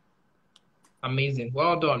 Amazing.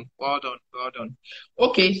 Well done. Well done. Well done.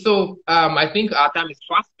 Okay, so I think our time is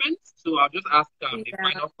fast spent. So I'll just ask the Yeah.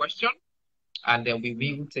 final question, and then we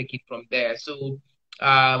will take it from there. So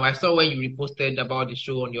I saw when you reposted about the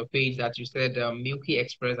show on your page that you said Milky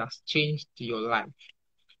Express has changed your life.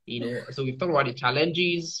 So we've talked about the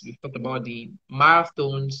challenges, we've talked about the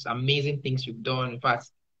milestones, amazing things you've done. In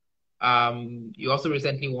fact, you also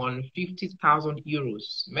recently won 50,000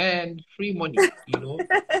 euros. Man, free money.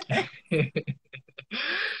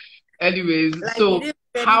 Anyways, Like you so didn't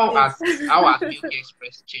do how anything. has how has Milky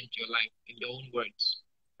Express changed your life in your own words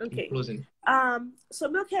in Okay. closing? So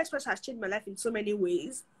Milky Express has changed my life in so many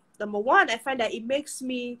ways. Number one, I find that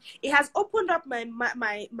it has opened up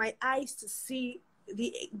my eyes to see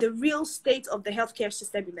the real state of the healthcare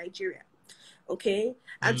system in Nigeria. Okay.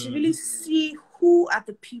 And to really see who are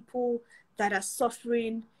the people that are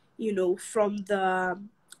suffering, from the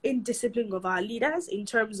indiscipline of our leaders in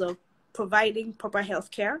terms of providing proper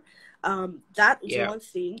healthcare. That was Yeah, one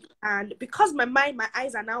thing. And because my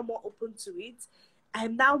eyes are now more open to it,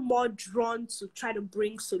 I'm now more drawn to try to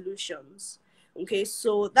bring solutions. Okay,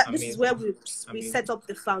 so this is where amazing, we set amazing, up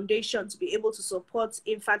the foundation to be able to support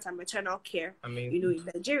infant and maternal care, amazing. in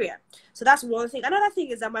Nigeria. So that's one thing. Another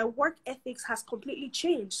thing is that my work ethics has completely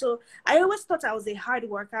changed. So I always thought I was a hard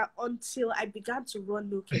worker until I began to run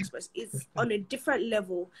Milky Express. It's on a different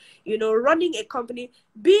level. Running a company,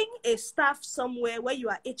 being a staff somewhere where you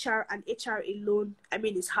are HR and HR alone, I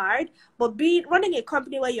mean, it's hard. But running a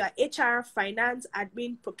company where you are HR, finance,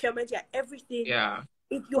 admin, procurement, yeah, everything, Yeah,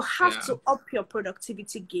 you have yeah, to up your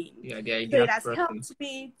productivity game. yeah. The So it ideas has person. helped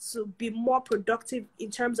me to be more productive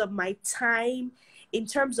in terms of my time, in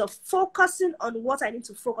terms of focusing on what I need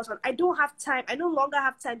to focus on. I don't have time. I no longer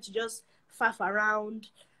have time to just faff around.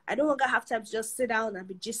 I no longer have time to just sit down and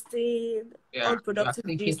be gisting, Yeah, you are unproductive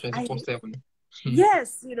thinking gist. 24/7.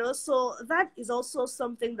 Yes, so that is also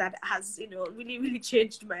something that has, really, really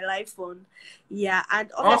changed my life on. Yeah,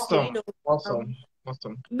 and obviously, Awesome, awesome, um,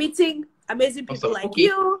 awesome, meeting amazing people awesome. like Okay.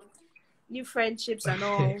 you, new friendships and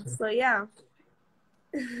all. So yeah.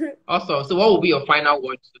 Awesome. So, what will be your final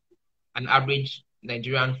word to an average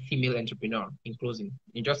Nigerian female entrepreneur in closing,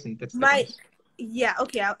 in 30 My seconds? Yeah,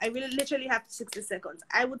 okay, I really literally have 60 seconds.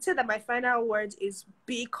 I would say that my final word is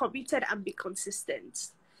be committed and be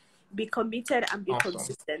consistent. Be committed and be Awesome.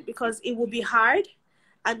 consistent, because it will be hard,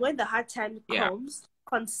 and when the hard time Yeah, comes,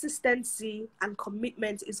 consistency and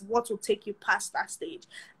commitment is what will take you past that stage.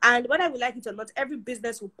 And whether we like it or not, every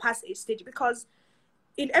business will pass a stage, because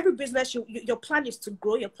in every business, your plan is to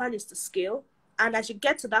grow, your plan is to scale, and as you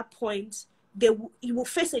get to that point, you will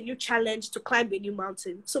face a new challenge to climb a new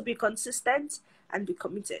mountain. So be consistent and be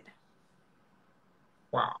committed.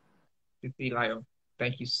 wow. Titilayo,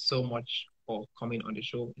 thank you so much for coming on the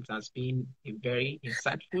show. It has been a very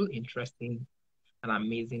insightful, interesting, and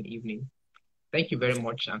amazing evening. Thank you very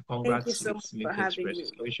much, and Thank you congrats so with much for Milky having Express.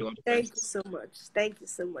 me. I wish you all the Thank you best. so much. Thank you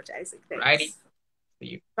so much, Isaac. Righty, Thanks. see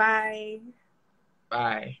you. Bye.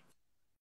 Bye.